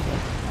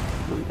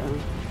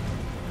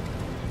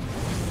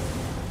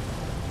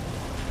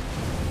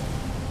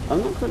 I'm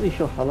not really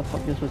sure how the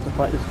fuck you're supposed to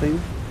fight this thing.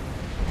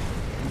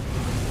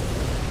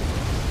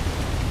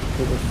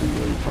 could have been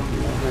really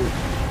fucking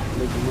like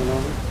living my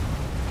life.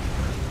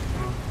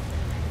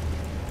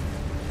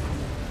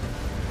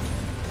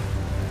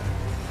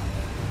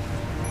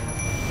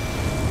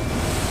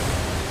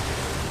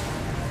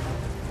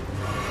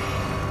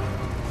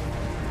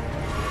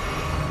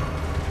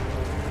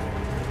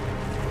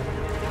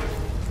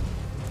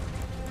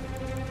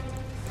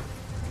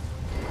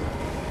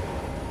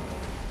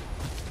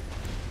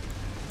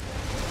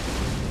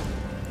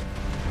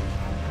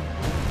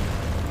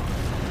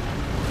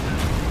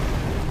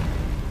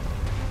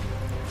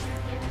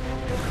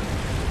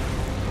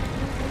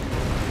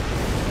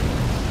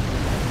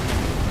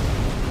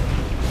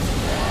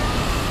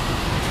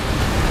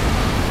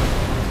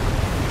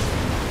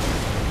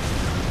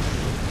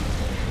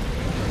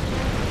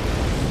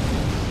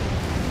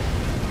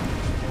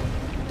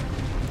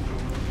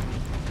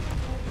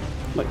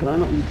 Like, can I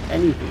not use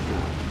anything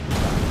now?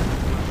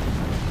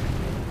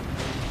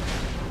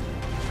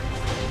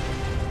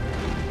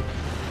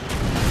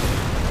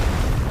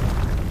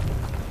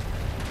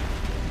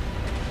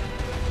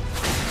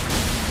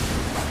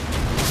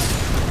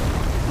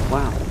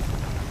 Wow.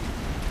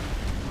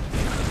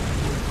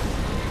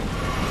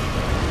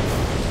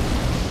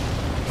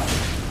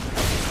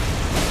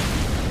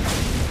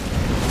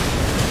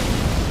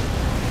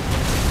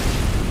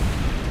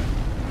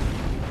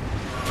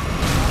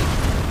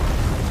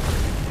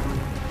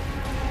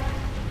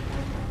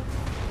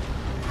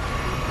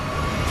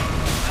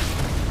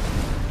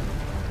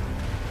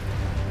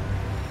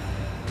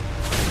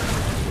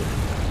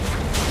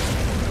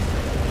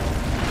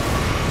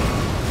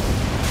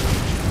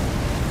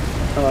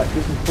 Alright,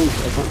 this is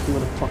bullshit, I can't see where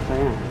the fuck I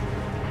am.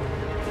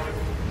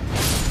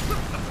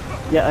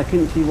 Yeah, I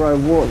couldn't see where I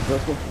was,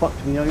 that's what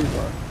fucked me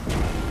over.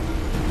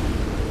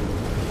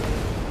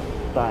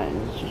 That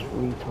is just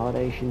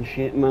retardation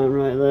shit, man,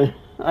 right there.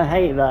 I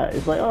hate that.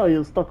 It's like, oh,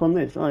 you're stuck on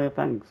this. Oh, yeah,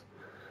 thanks.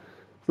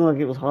 It's not like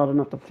it was hard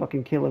enough to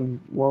fucking kill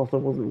him whilst I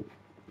wasn't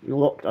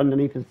locked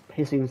underneath his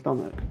pissing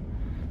stomach. Do you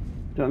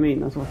know what I mean?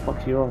 That's what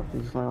fucks you off.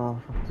 It's like,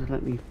 oh, just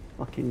let me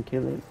fucking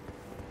kill it.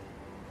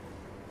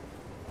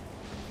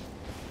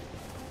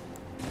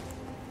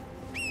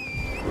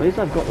 At least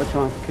I've got the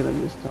chance to kill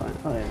him this time.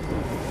 Oh yeah.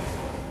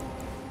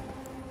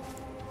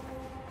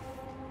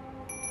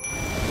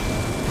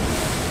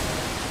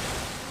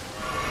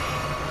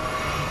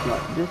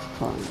 Right, this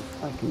time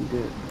I can do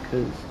it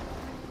because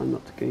I'm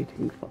not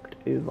getting fucked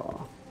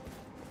over.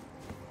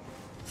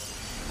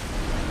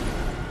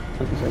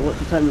 Okay, so what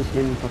determines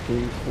him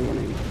fucking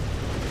spawning?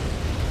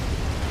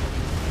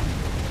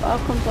 How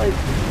comes like...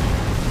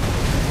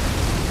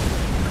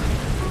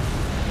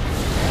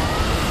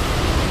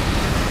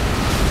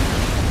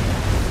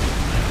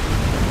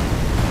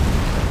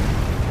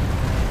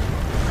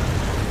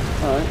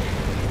 Alright,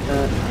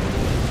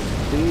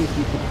 see if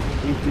you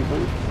can do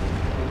something.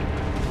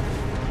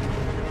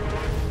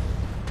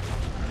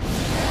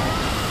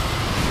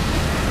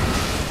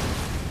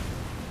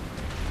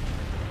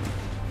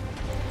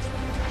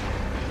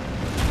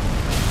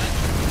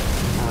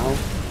 Ow.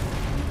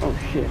 Oh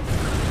shit.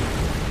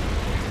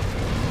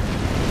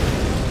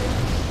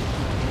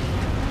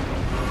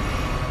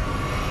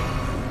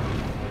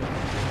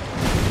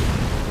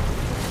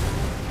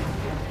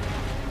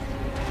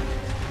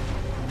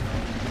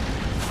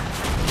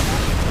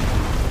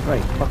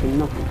 Great, fucking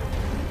nothing.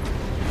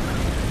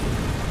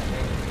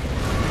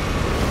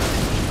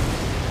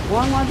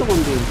 Why am I the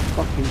one being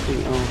fucking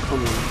beat? Oh,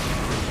 come on.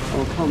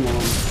 Oh, come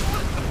on.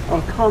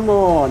 Oh, come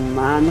on,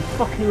 man. The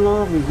fucking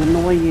lava is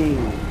annoying.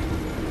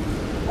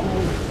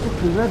 Oh, the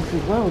fucking legs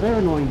as well. They're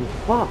annoying as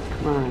fuck,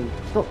 man.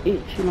 Stop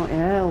itching like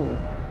hell.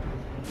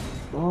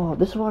 Oh,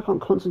 this is why I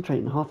can't concentrate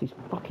in half these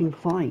fucking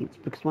fights.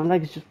 Because my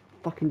legs just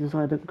fucking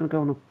decide they're gonna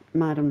go on a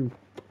madam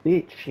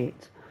bitch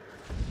shit.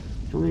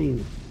 Do you know what I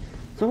mean?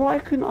 So why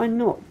couldn't I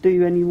not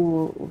do any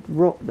more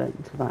rot then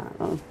to that?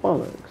 That was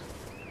bollocks.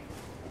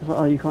 It's like,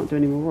 oh, you can't do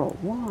any more rot.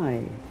 Why?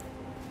 I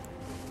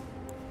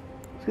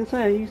was going to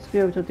say, I used to be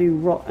able to do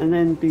rot and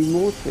then do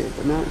more to it,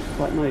 but now it's just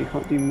like, no, you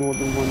can't do more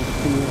than one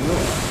single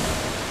rot.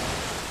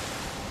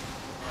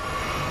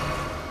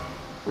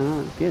 I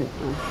don't get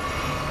it, man.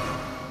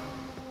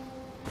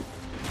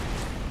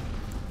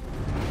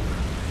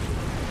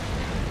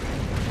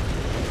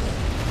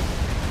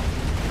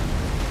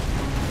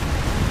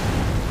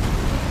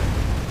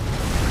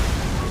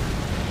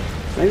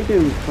 Maybe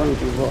trying to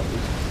do rot is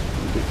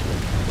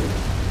ridiculous.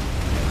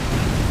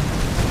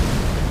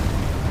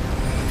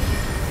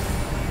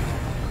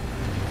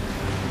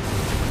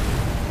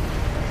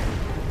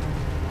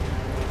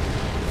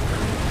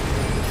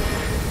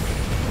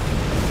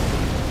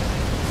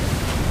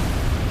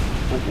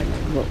 Okay, no,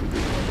 rot would be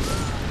rot.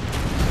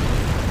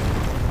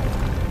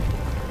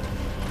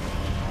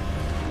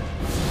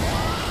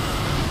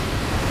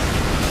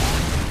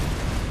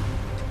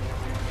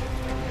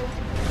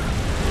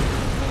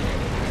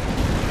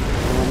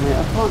 I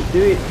can't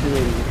do it to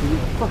him because he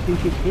fucking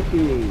keeps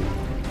hitting me.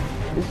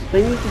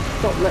 They need to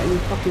stop letting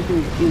fucking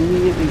things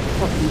immediately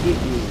fucking hit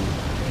you in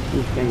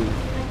this game.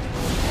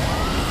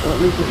 Or at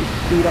least let me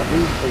speed up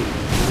these things,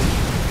 you know?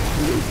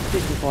 And it's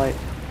just like...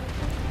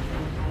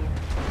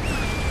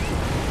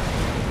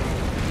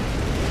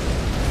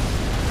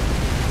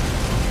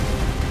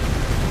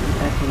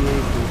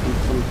 combination from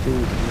some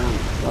things around.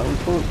 Like, you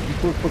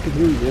can't fucking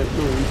move it.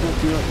 No, you can't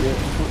do that yet.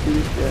 You can't do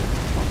this yet.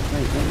 Fuck's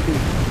sake, let me do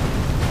it.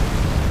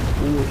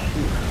 Oh my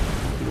shit.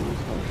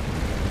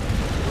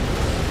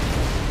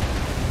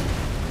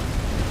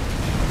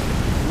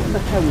 What the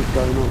hell is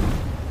going on?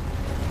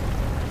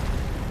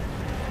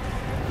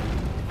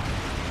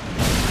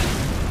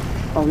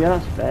 Oh yeah,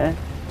 that's fair.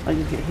 I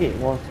just get hit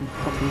whilst he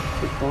fucking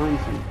sits behind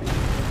something.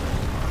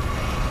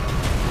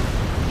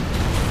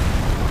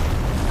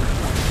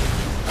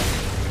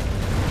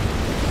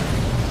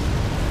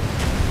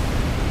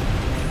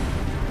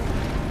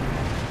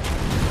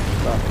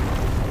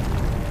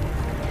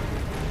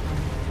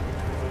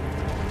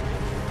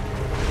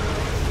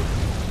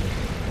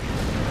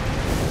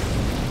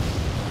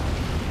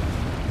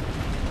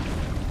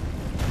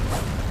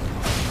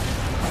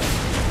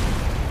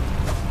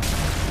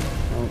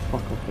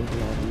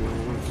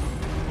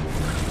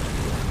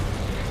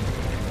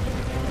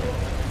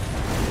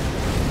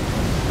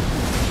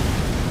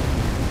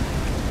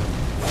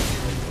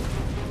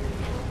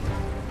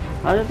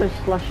 How did those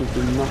slashes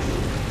do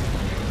nothing?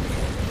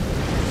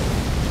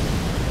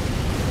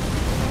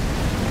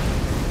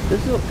 This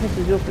is what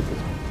pisses you off with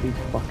these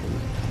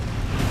fuckers.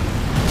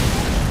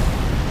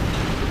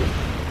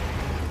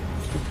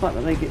 The fact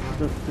that they get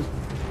stuff just...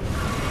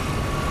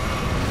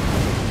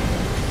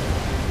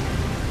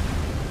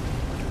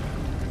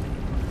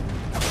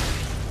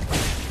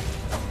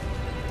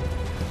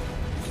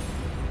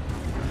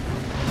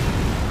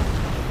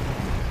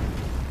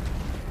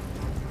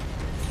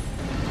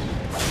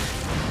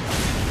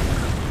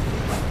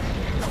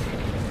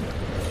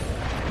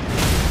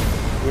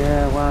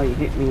 Yeah, wow, you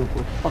hit me with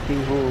a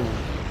fucking horn.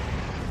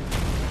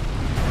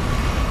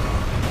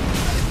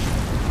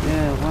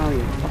 Yeah, wow,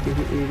 you fucking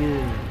hit me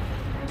again.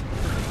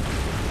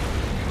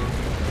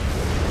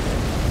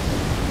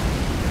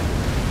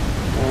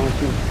 Oh, I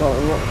should start a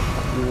lot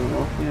fucking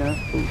off. Yeah,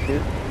 that's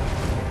bullshit.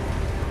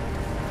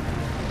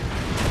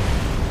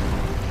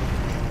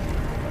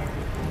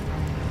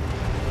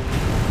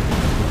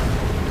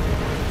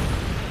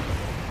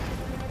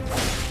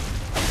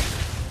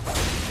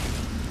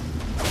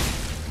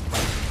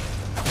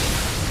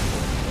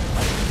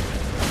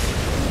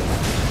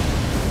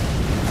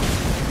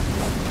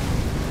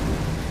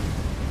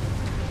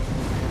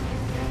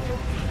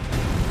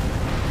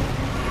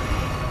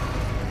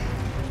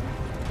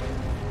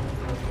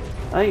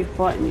 I ain't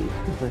fighting these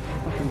because they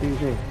fucking do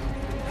this.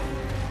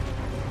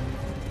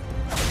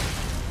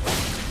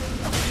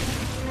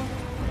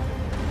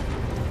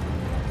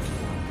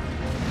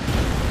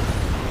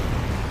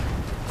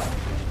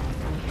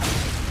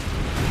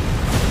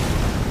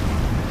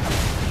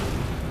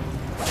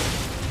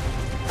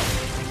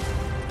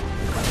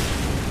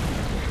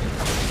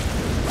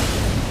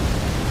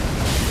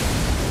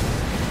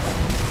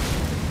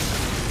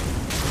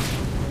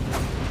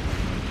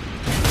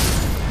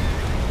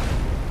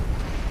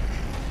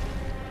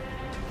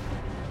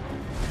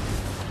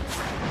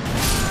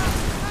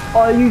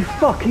 Are you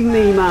fucking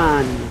me,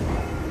 man?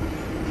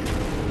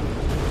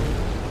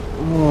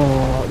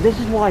 Oh, this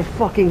is why I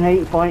fucking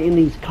hate fighting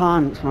these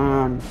cunts,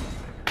 man.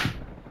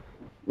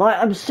 Like,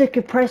 I'm sick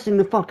of pressing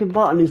the fucking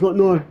button. He's like,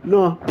 no,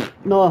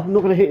 I'm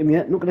not gonna hit him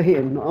yet. Not gonna hit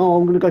him. Oh,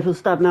 I'm gonna go for the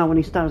stab now. When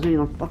he stabs me,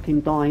 and I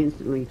fucking die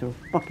instantly to a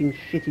fucking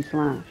shitty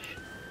slash.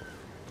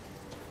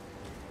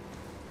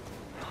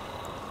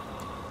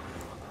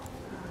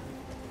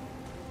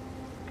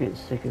 Getting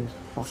sick of this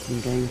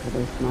fucking game for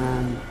this,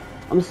 man.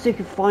 I'm sick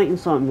of fighting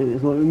something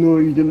that's like, no,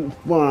 you didn't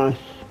flash.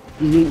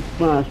 You didn't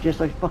flash.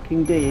 Yes, I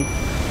fucking did. You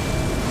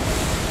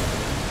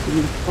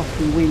didn't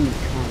fucking win,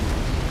 cunt.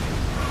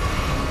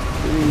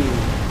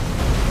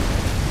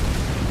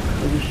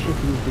 They're just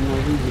shitting for no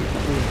reason.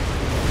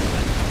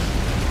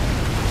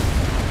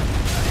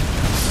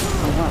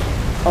 Oh, wow.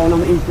 Oh, and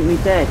I'm instantly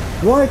dead.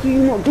 Why do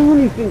you not do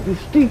anything, you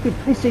stupid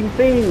pissing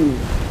thing?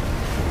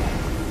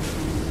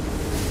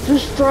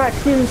 Distract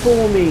him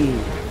for me.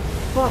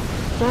 Fuck's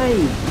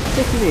sake.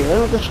 Sick of it. They're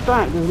not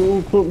distracted.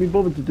 Oh, can't be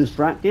bothered to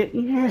distract it.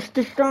 Yes,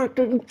 distract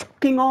it, you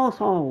fucking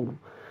arsehole.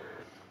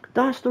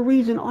 That's the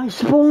reason I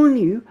spawn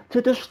you,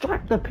 to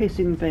distract the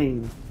pissing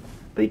thing.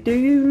 But do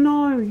you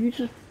know? You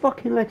just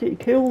fucking let it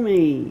kill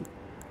me.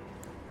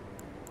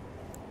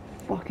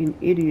 Fucking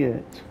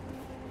idiot.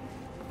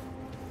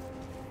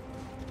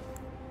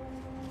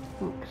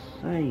 Fuck's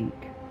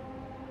sake.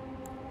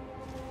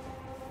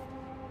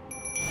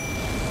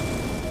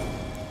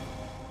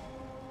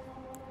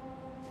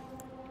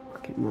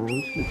 Man, I'm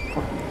just gonna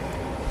fucking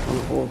on a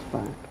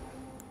horseback.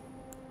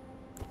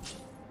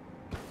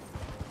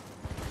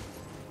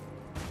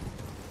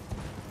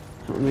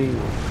 That's what I mean,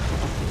 like,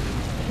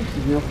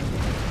 pisses me off with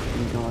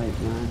fucking guys,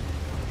 man.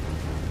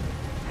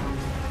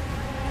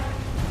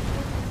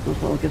 That's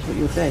well, guess what,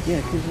 you're dead, yeah,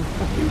 because they're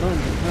fucking guys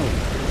as hell.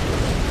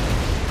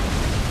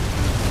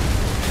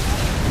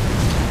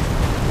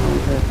 Oh,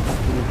 they're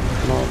fucking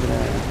lava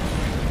there.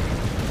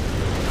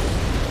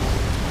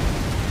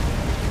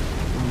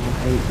 Oh, I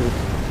hate this.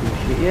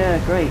 Shit. Yeah,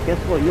 great. Guess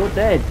what? You're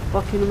dead.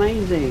 Fucking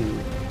amazing.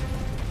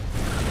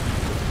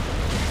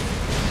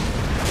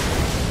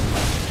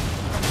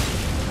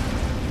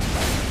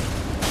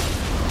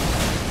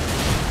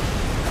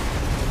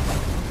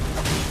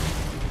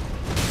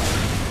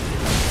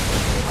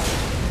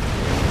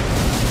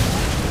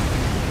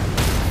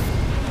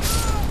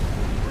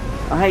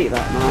 I hate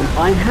that, man.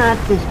 I had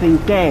this thing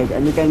dead,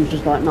 and the game's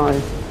just like, no,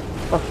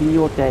 fucking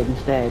you're dead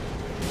instead.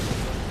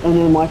 And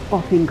then my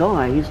fucking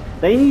guys,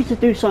 they need to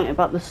do something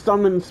about the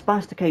summon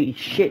spasticated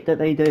shit that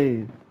they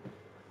do.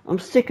 I'm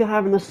sick of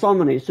having the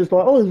summon. It's just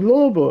like, oh, there's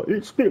lava.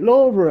 It spit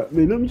lava at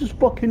me. Let me just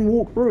fucking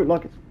walk through it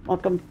like it's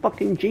like I'm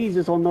fucking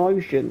Jesus on the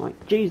ocean.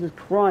 Like, Jesus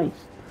Christ.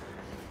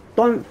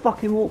 Don't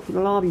fucking walk through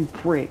the lava, you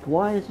prick.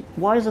 Why is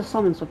the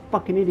summon so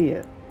fucking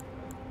idiot?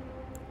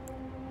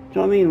 Do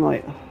you know what I mean?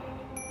 Like...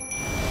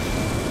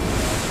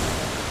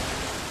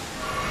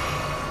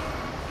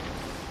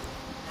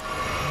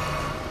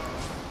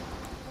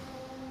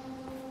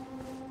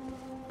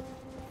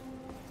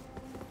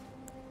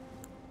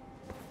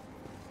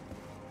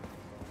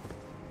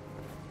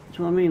 Do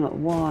you know what I mean? Like,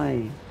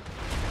 why?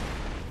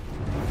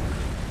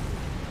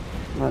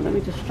 Right, let me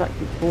distract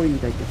it for you,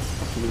 they just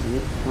fucking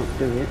idiot. Can't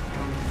do it.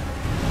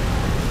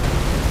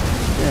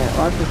 Yeah,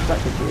 I've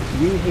distracted it.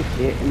 You hit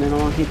it, and then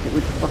I'll hit it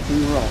with the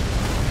fucking rock.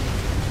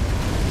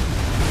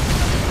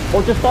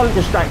 Or just don't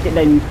distract it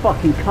then, you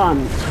fucking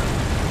cunt.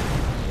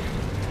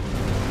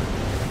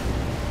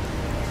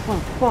 For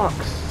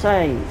fuck's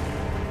sake.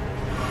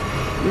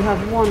 You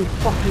have one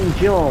fucking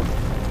job.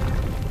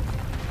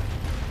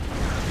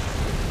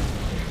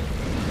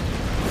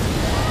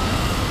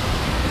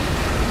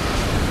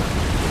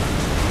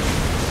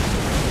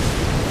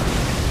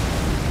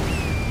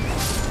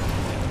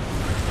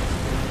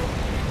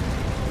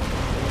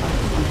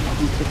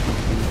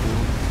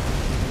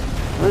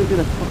 I don't do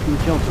the fucking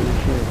job when I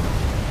should.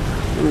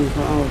 And then it's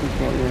like, oh, this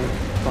what, yeah,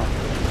 fuck.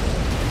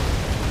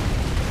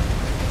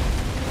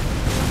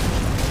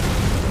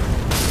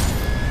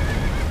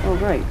 Oh,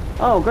 great.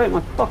 Oh, great, my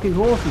fucking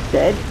horse is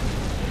dead.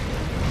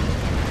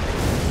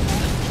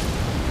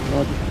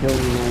 I'll just kill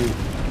you, mate.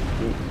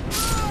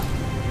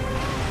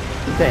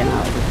 I'm getting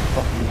out of this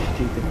fucking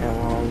stupid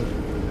hellhole.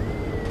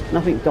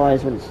 Nothing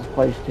dies when it's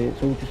supposed to,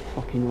 it's all just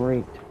fucking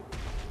rigged.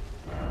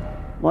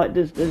 Like,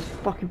 there's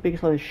fucking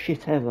biggest load of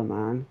shit ever,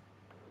 man.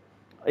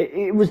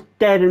 It was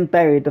dead and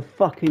buried the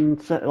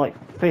fucking, like,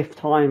 5th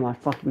time I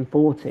fucking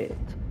fought it.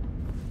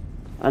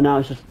 And now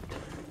it's just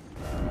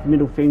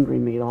middle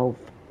fingering me the whole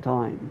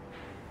time.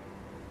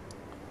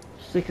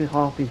 Sick of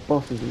half these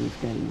bosses in this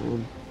game,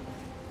 man.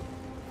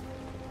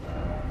 Do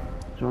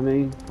you know what I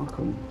mean? Fuck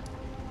 'em.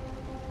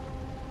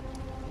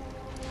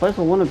 Place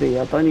I want to be,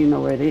 I don't even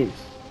know where it is.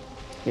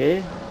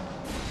 Here?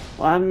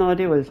 Well, I have no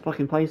idea where this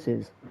fucking place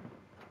is.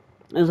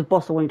 There's a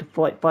boss I wanted to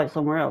fight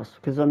somewhere else,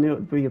 because I knew it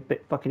would be a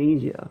bit fucking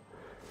easier.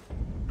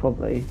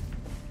 Probably.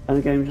 And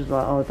the game's just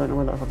like, oh, I don't know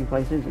where that fucking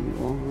place is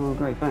anymore. Oh,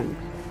 great, thanks.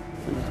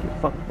 I just get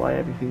fucked by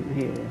everything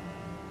here.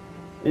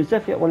 It's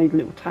definitely at one of these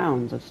little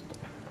towns. I just don't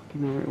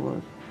fucking know where it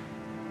was.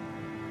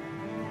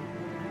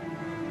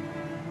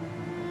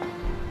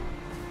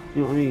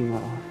 You know what I mean?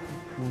 Like, oh,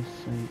 for Christ's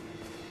sake.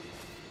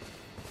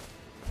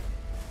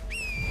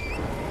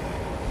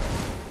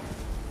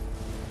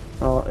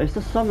 Oh, it's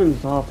the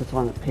summons half the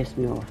time that piss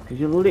me off, because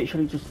you're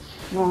literally just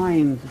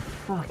trying to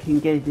fucking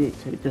get it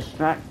to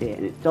distract it,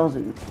 and it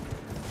doesn't.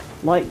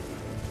 Like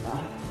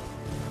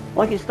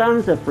it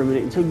stands there for a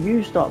minute until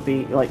you start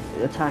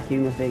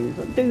attacking the thing. It's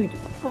like, dude,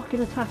 fucking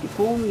attack it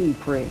for me, you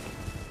prick.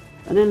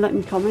 And then let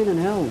me come in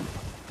and help.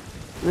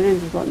 And then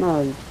it's just like,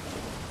 no. It's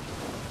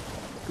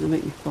gonna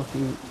make me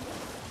fucking...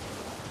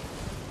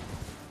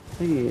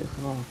 Idiots.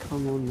 Oh,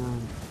 come on,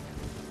 man.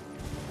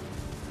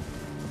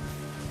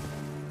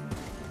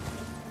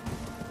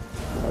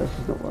 No, this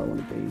is not where I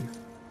want to be.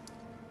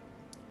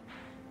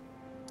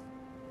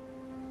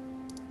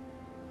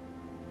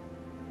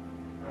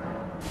 I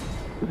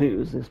think it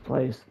was this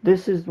place.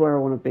 This is where I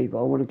want to be, but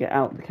I want to get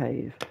out the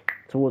cave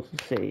towards the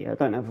sea. I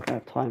don't know if I'm going to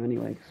have time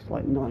anyway, 'cause it's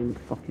like 9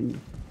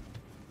 fucking...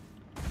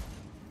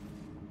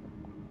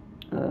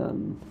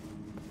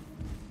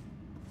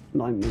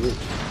 9 minutes.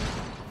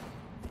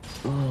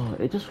 Oh,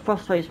 it just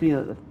frustrates me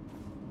that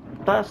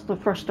that's the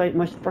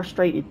most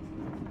frustrated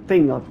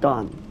thing I've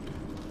done.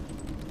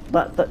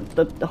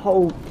 The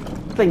whole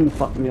thing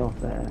fucked me off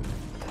there.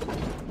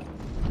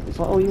 It's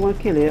like, oh, you want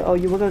to kill it? Oh,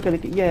 you were going to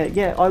get...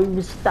 Yeah, I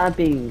was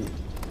stabbing.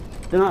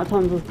 The amount of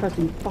times I was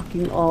pressing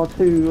fucking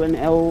R2 and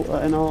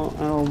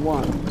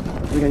L1.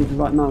 The game's just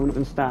like, no, I'm not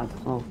going to stab.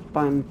 Oh,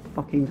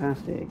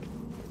 fan-fucking-tastic.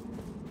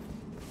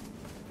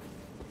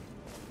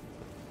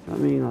 I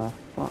mean, oh,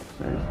 fuck,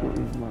 so it's not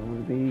even where I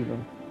want to be either.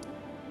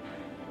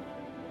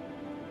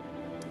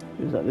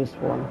 Is that this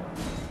one?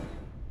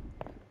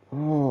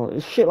 Oh,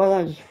 it's shit like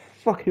that just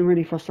fucking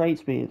really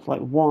frustrates me. It's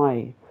like,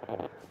 why?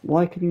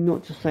 Why can you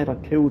not just say I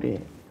killed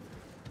it?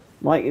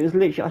 Like, it was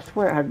literally, I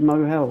swear it had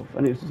no health,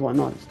 and it was just like,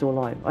 no, it's still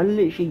alive. I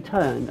literally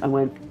turned and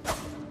went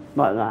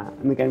like that,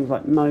 and the game was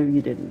like, no,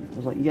 you didn't. I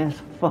was like, yes,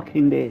 I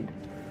fucking did.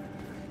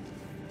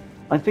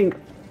 I think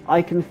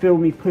I can feel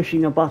me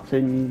pushing a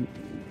button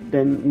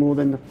more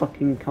than the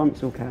fucking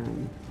console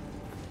can.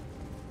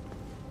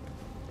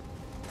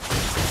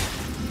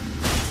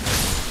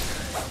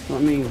 You know what I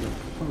mean?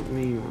 Fuck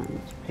me, man.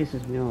 It just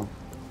pisses me off.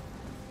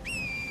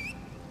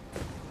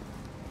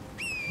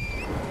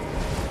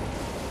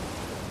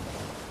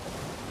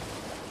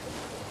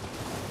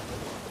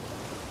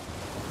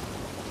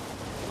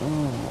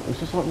 It's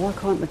just like, why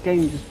can't the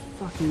game just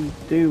fucking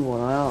do what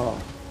I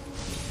ask?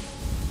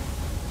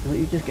 Like,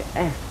 you just get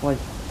F by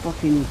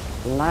fucking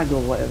lag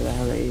or whatever the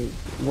hell it is,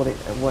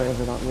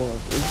 whatever that was.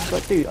 It's just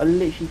like, dude, I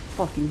literally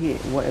fucking hit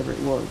whatever it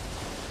was.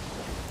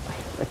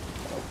 I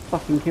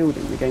fucking killed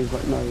him. The game's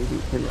like, no, you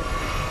didn't kill it.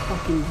 I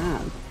fucking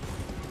have.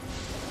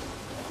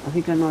 I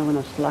think I know when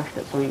I've slashed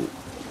at something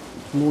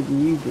more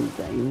than you do,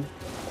 Dane.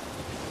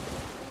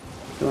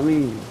 Do you know what I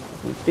mean?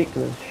 It's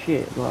ridiculous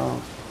shit.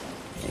 Well,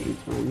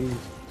 AIDS, man, you're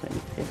taking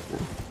a piss now.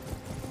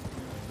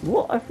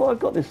 What? I thought I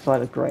got this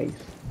side of grace.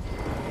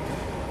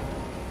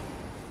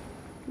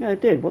 Yeah, I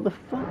did. What the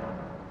fuck?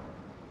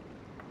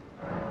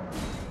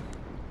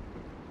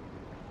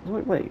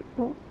 Wait.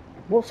 What?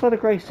 What side of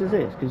grace is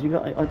this? Because you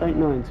got. I don't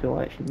know until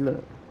I actually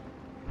look.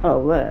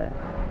 Oh, there.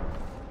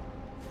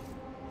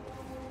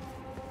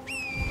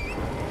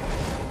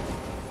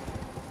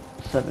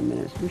 .7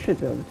 minutes. We should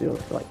be able to do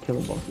it, like, kill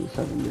a boss in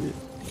 7 minutes.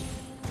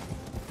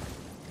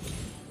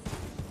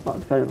 Well,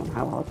 depending on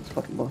how hard this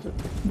fucking boss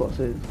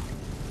is.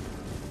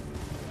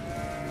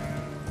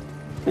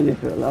 And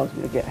if it allows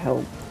me to get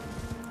help.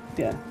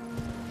 Yeah.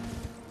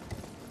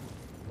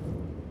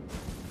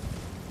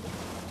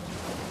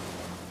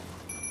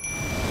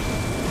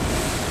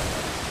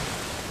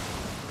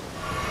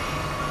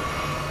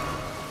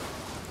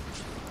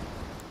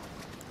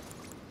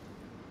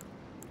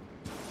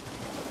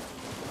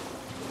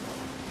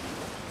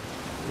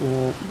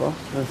 Boss?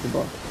 Where's the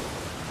boss?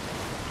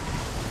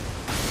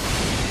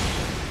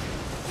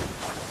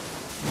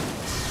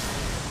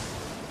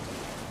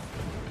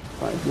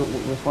 Right, it's not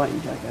what we're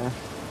fighting, jackass.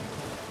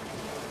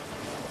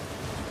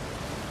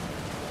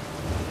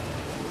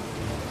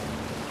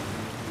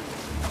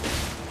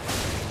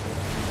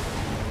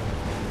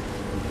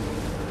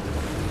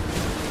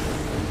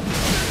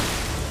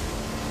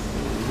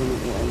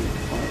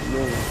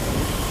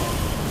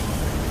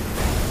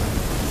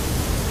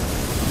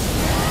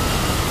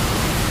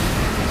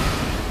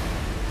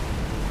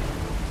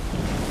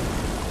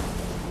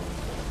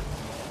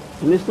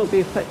 Can this not be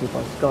affected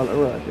by Scarlet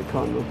Word? It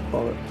can't not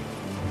bollocks.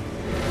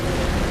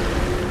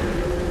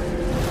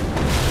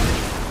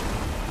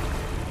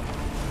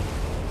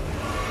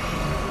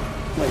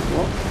 Wait,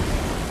 what?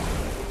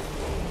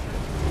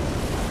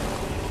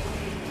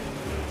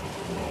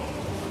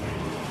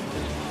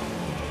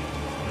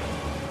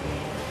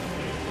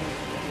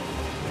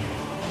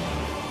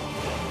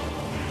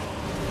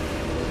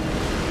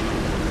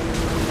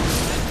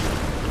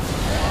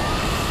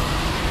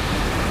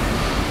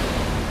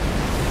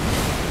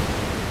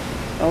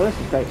 Oh, this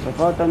is great so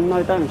far. I've done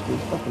no damage to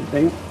this fucking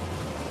thing.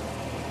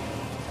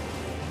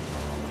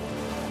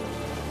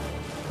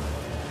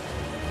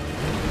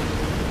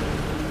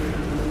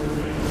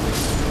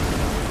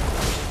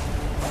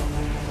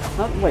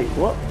 Oh, wait,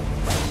 what?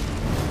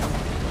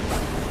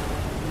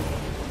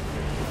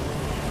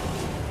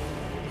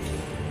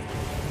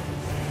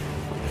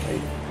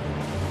 Okay.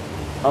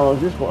 Oh,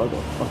 is this what I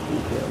got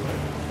fucking killed?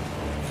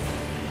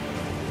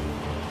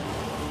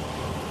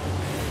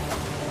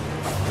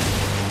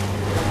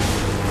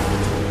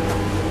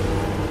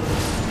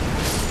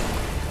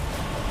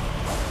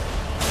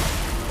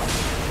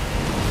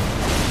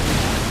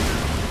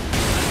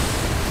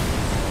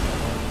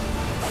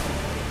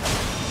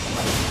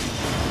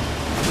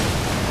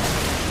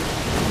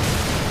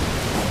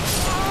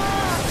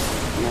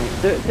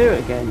 Do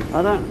it again.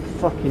 I don't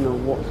fucking know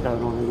what's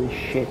going on in this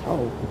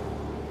shithole.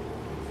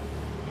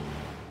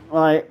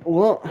 Like,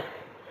 what?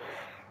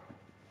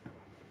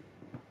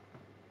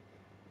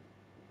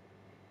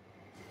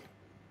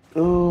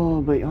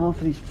 Oh, mate, half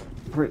of these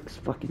bricks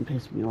fucking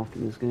piss me off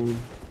in this game.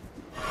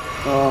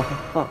 Oh, for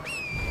fuck's.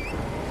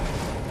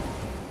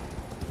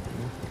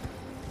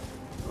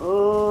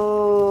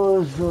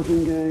 Oh, this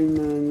fucking game,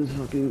 man, this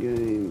fucking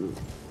game.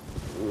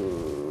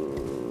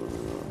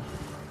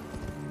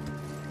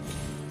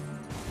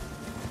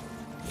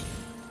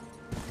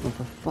 Oh,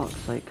 for fuck's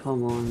sake,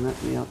 come on,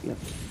 let me up, you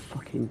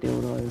fucking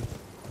dildo.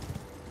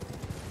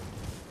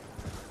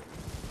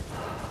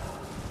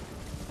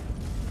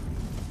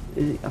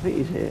 Is he? I think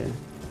he's here.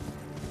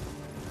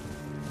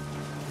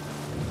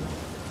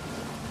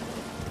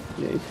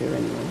 Yeah, he's here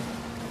anyway.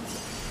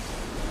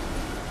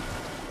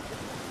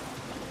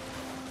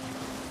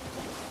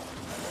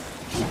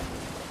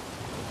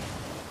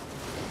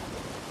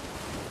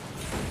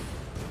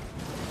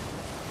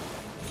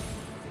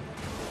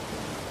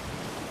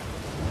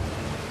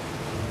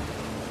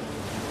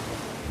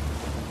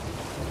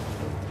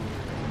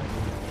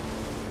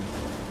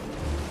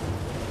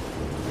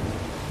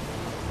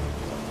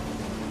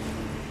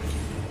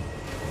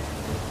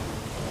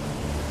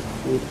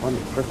 Need to find a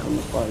prick on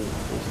the boat.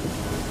 That's the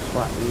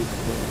swat we need to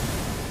do.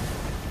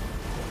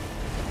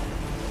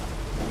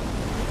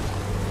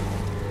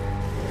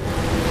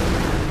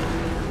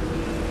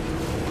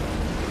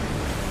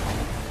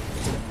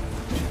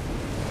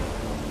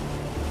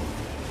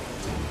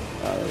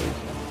 Oh, there he is.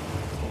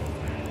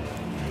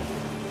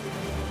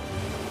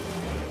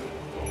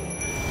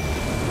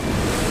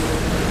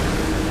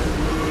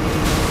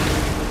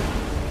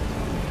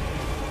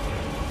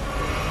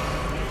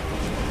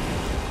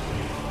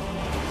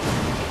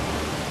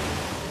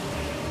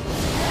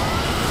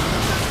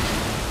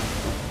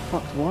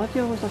 fuck? Why do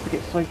you always have to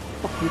get so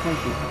fucking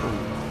close to this?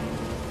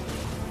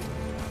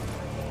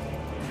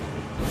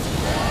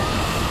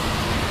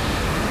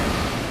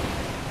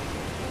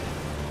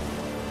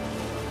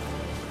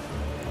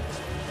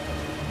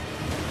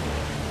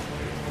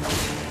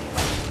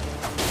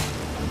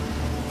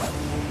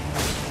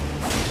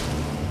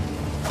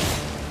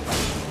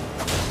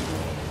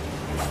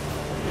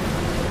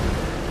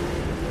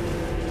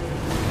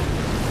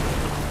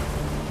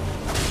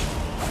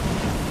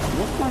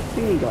 What's my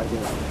thingy guy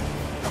doing?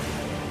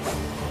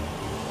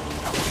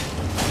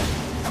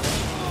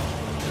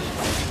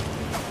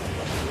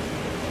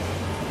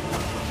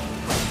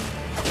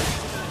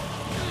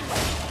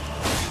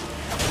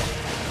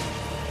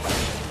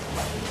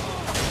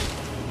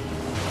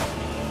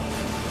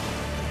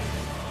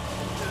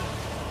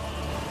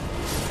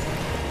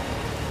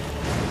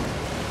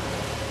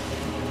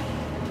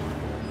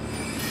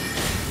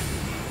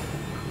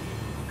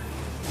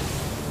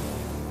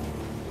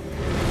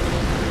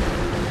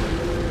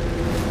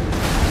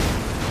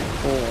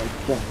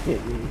 Just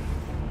hit me.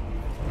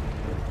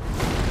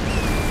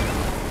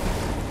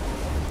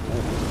 I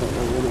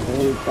don't want to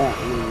avoid that.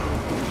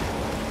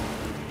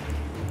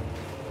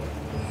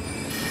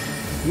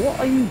 What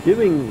are you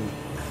doing?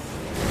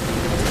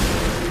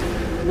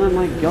 No,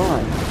 my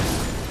God.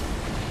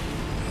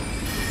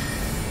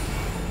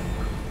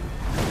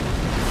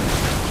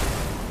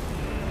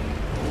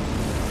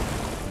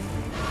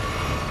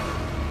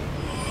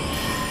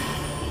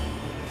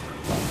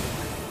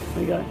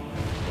 There you go.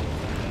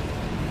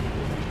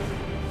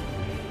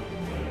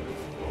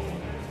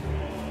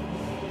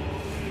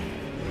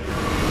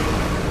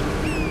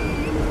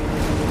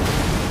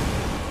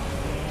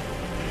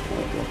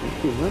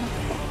 Where the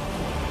fuck?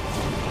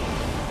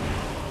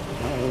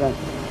 Oh,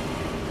 that's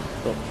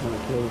stop trying to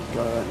kill this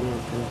guy right now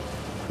because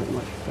it's pretty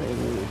much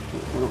failing.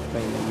 We're not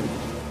failing.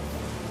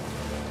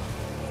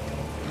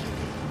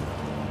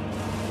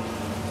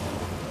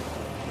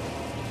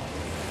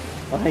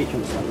 I hate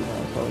trying to find these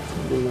assholes because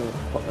I don't know what the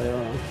fuck they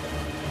are.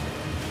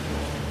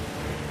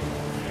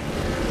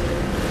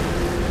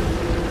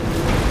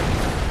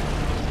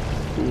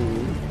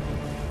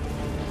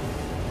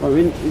 I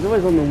mean, he's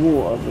always on the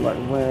water, but like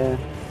where?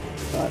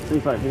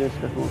 Seems like this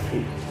stuff more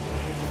peace.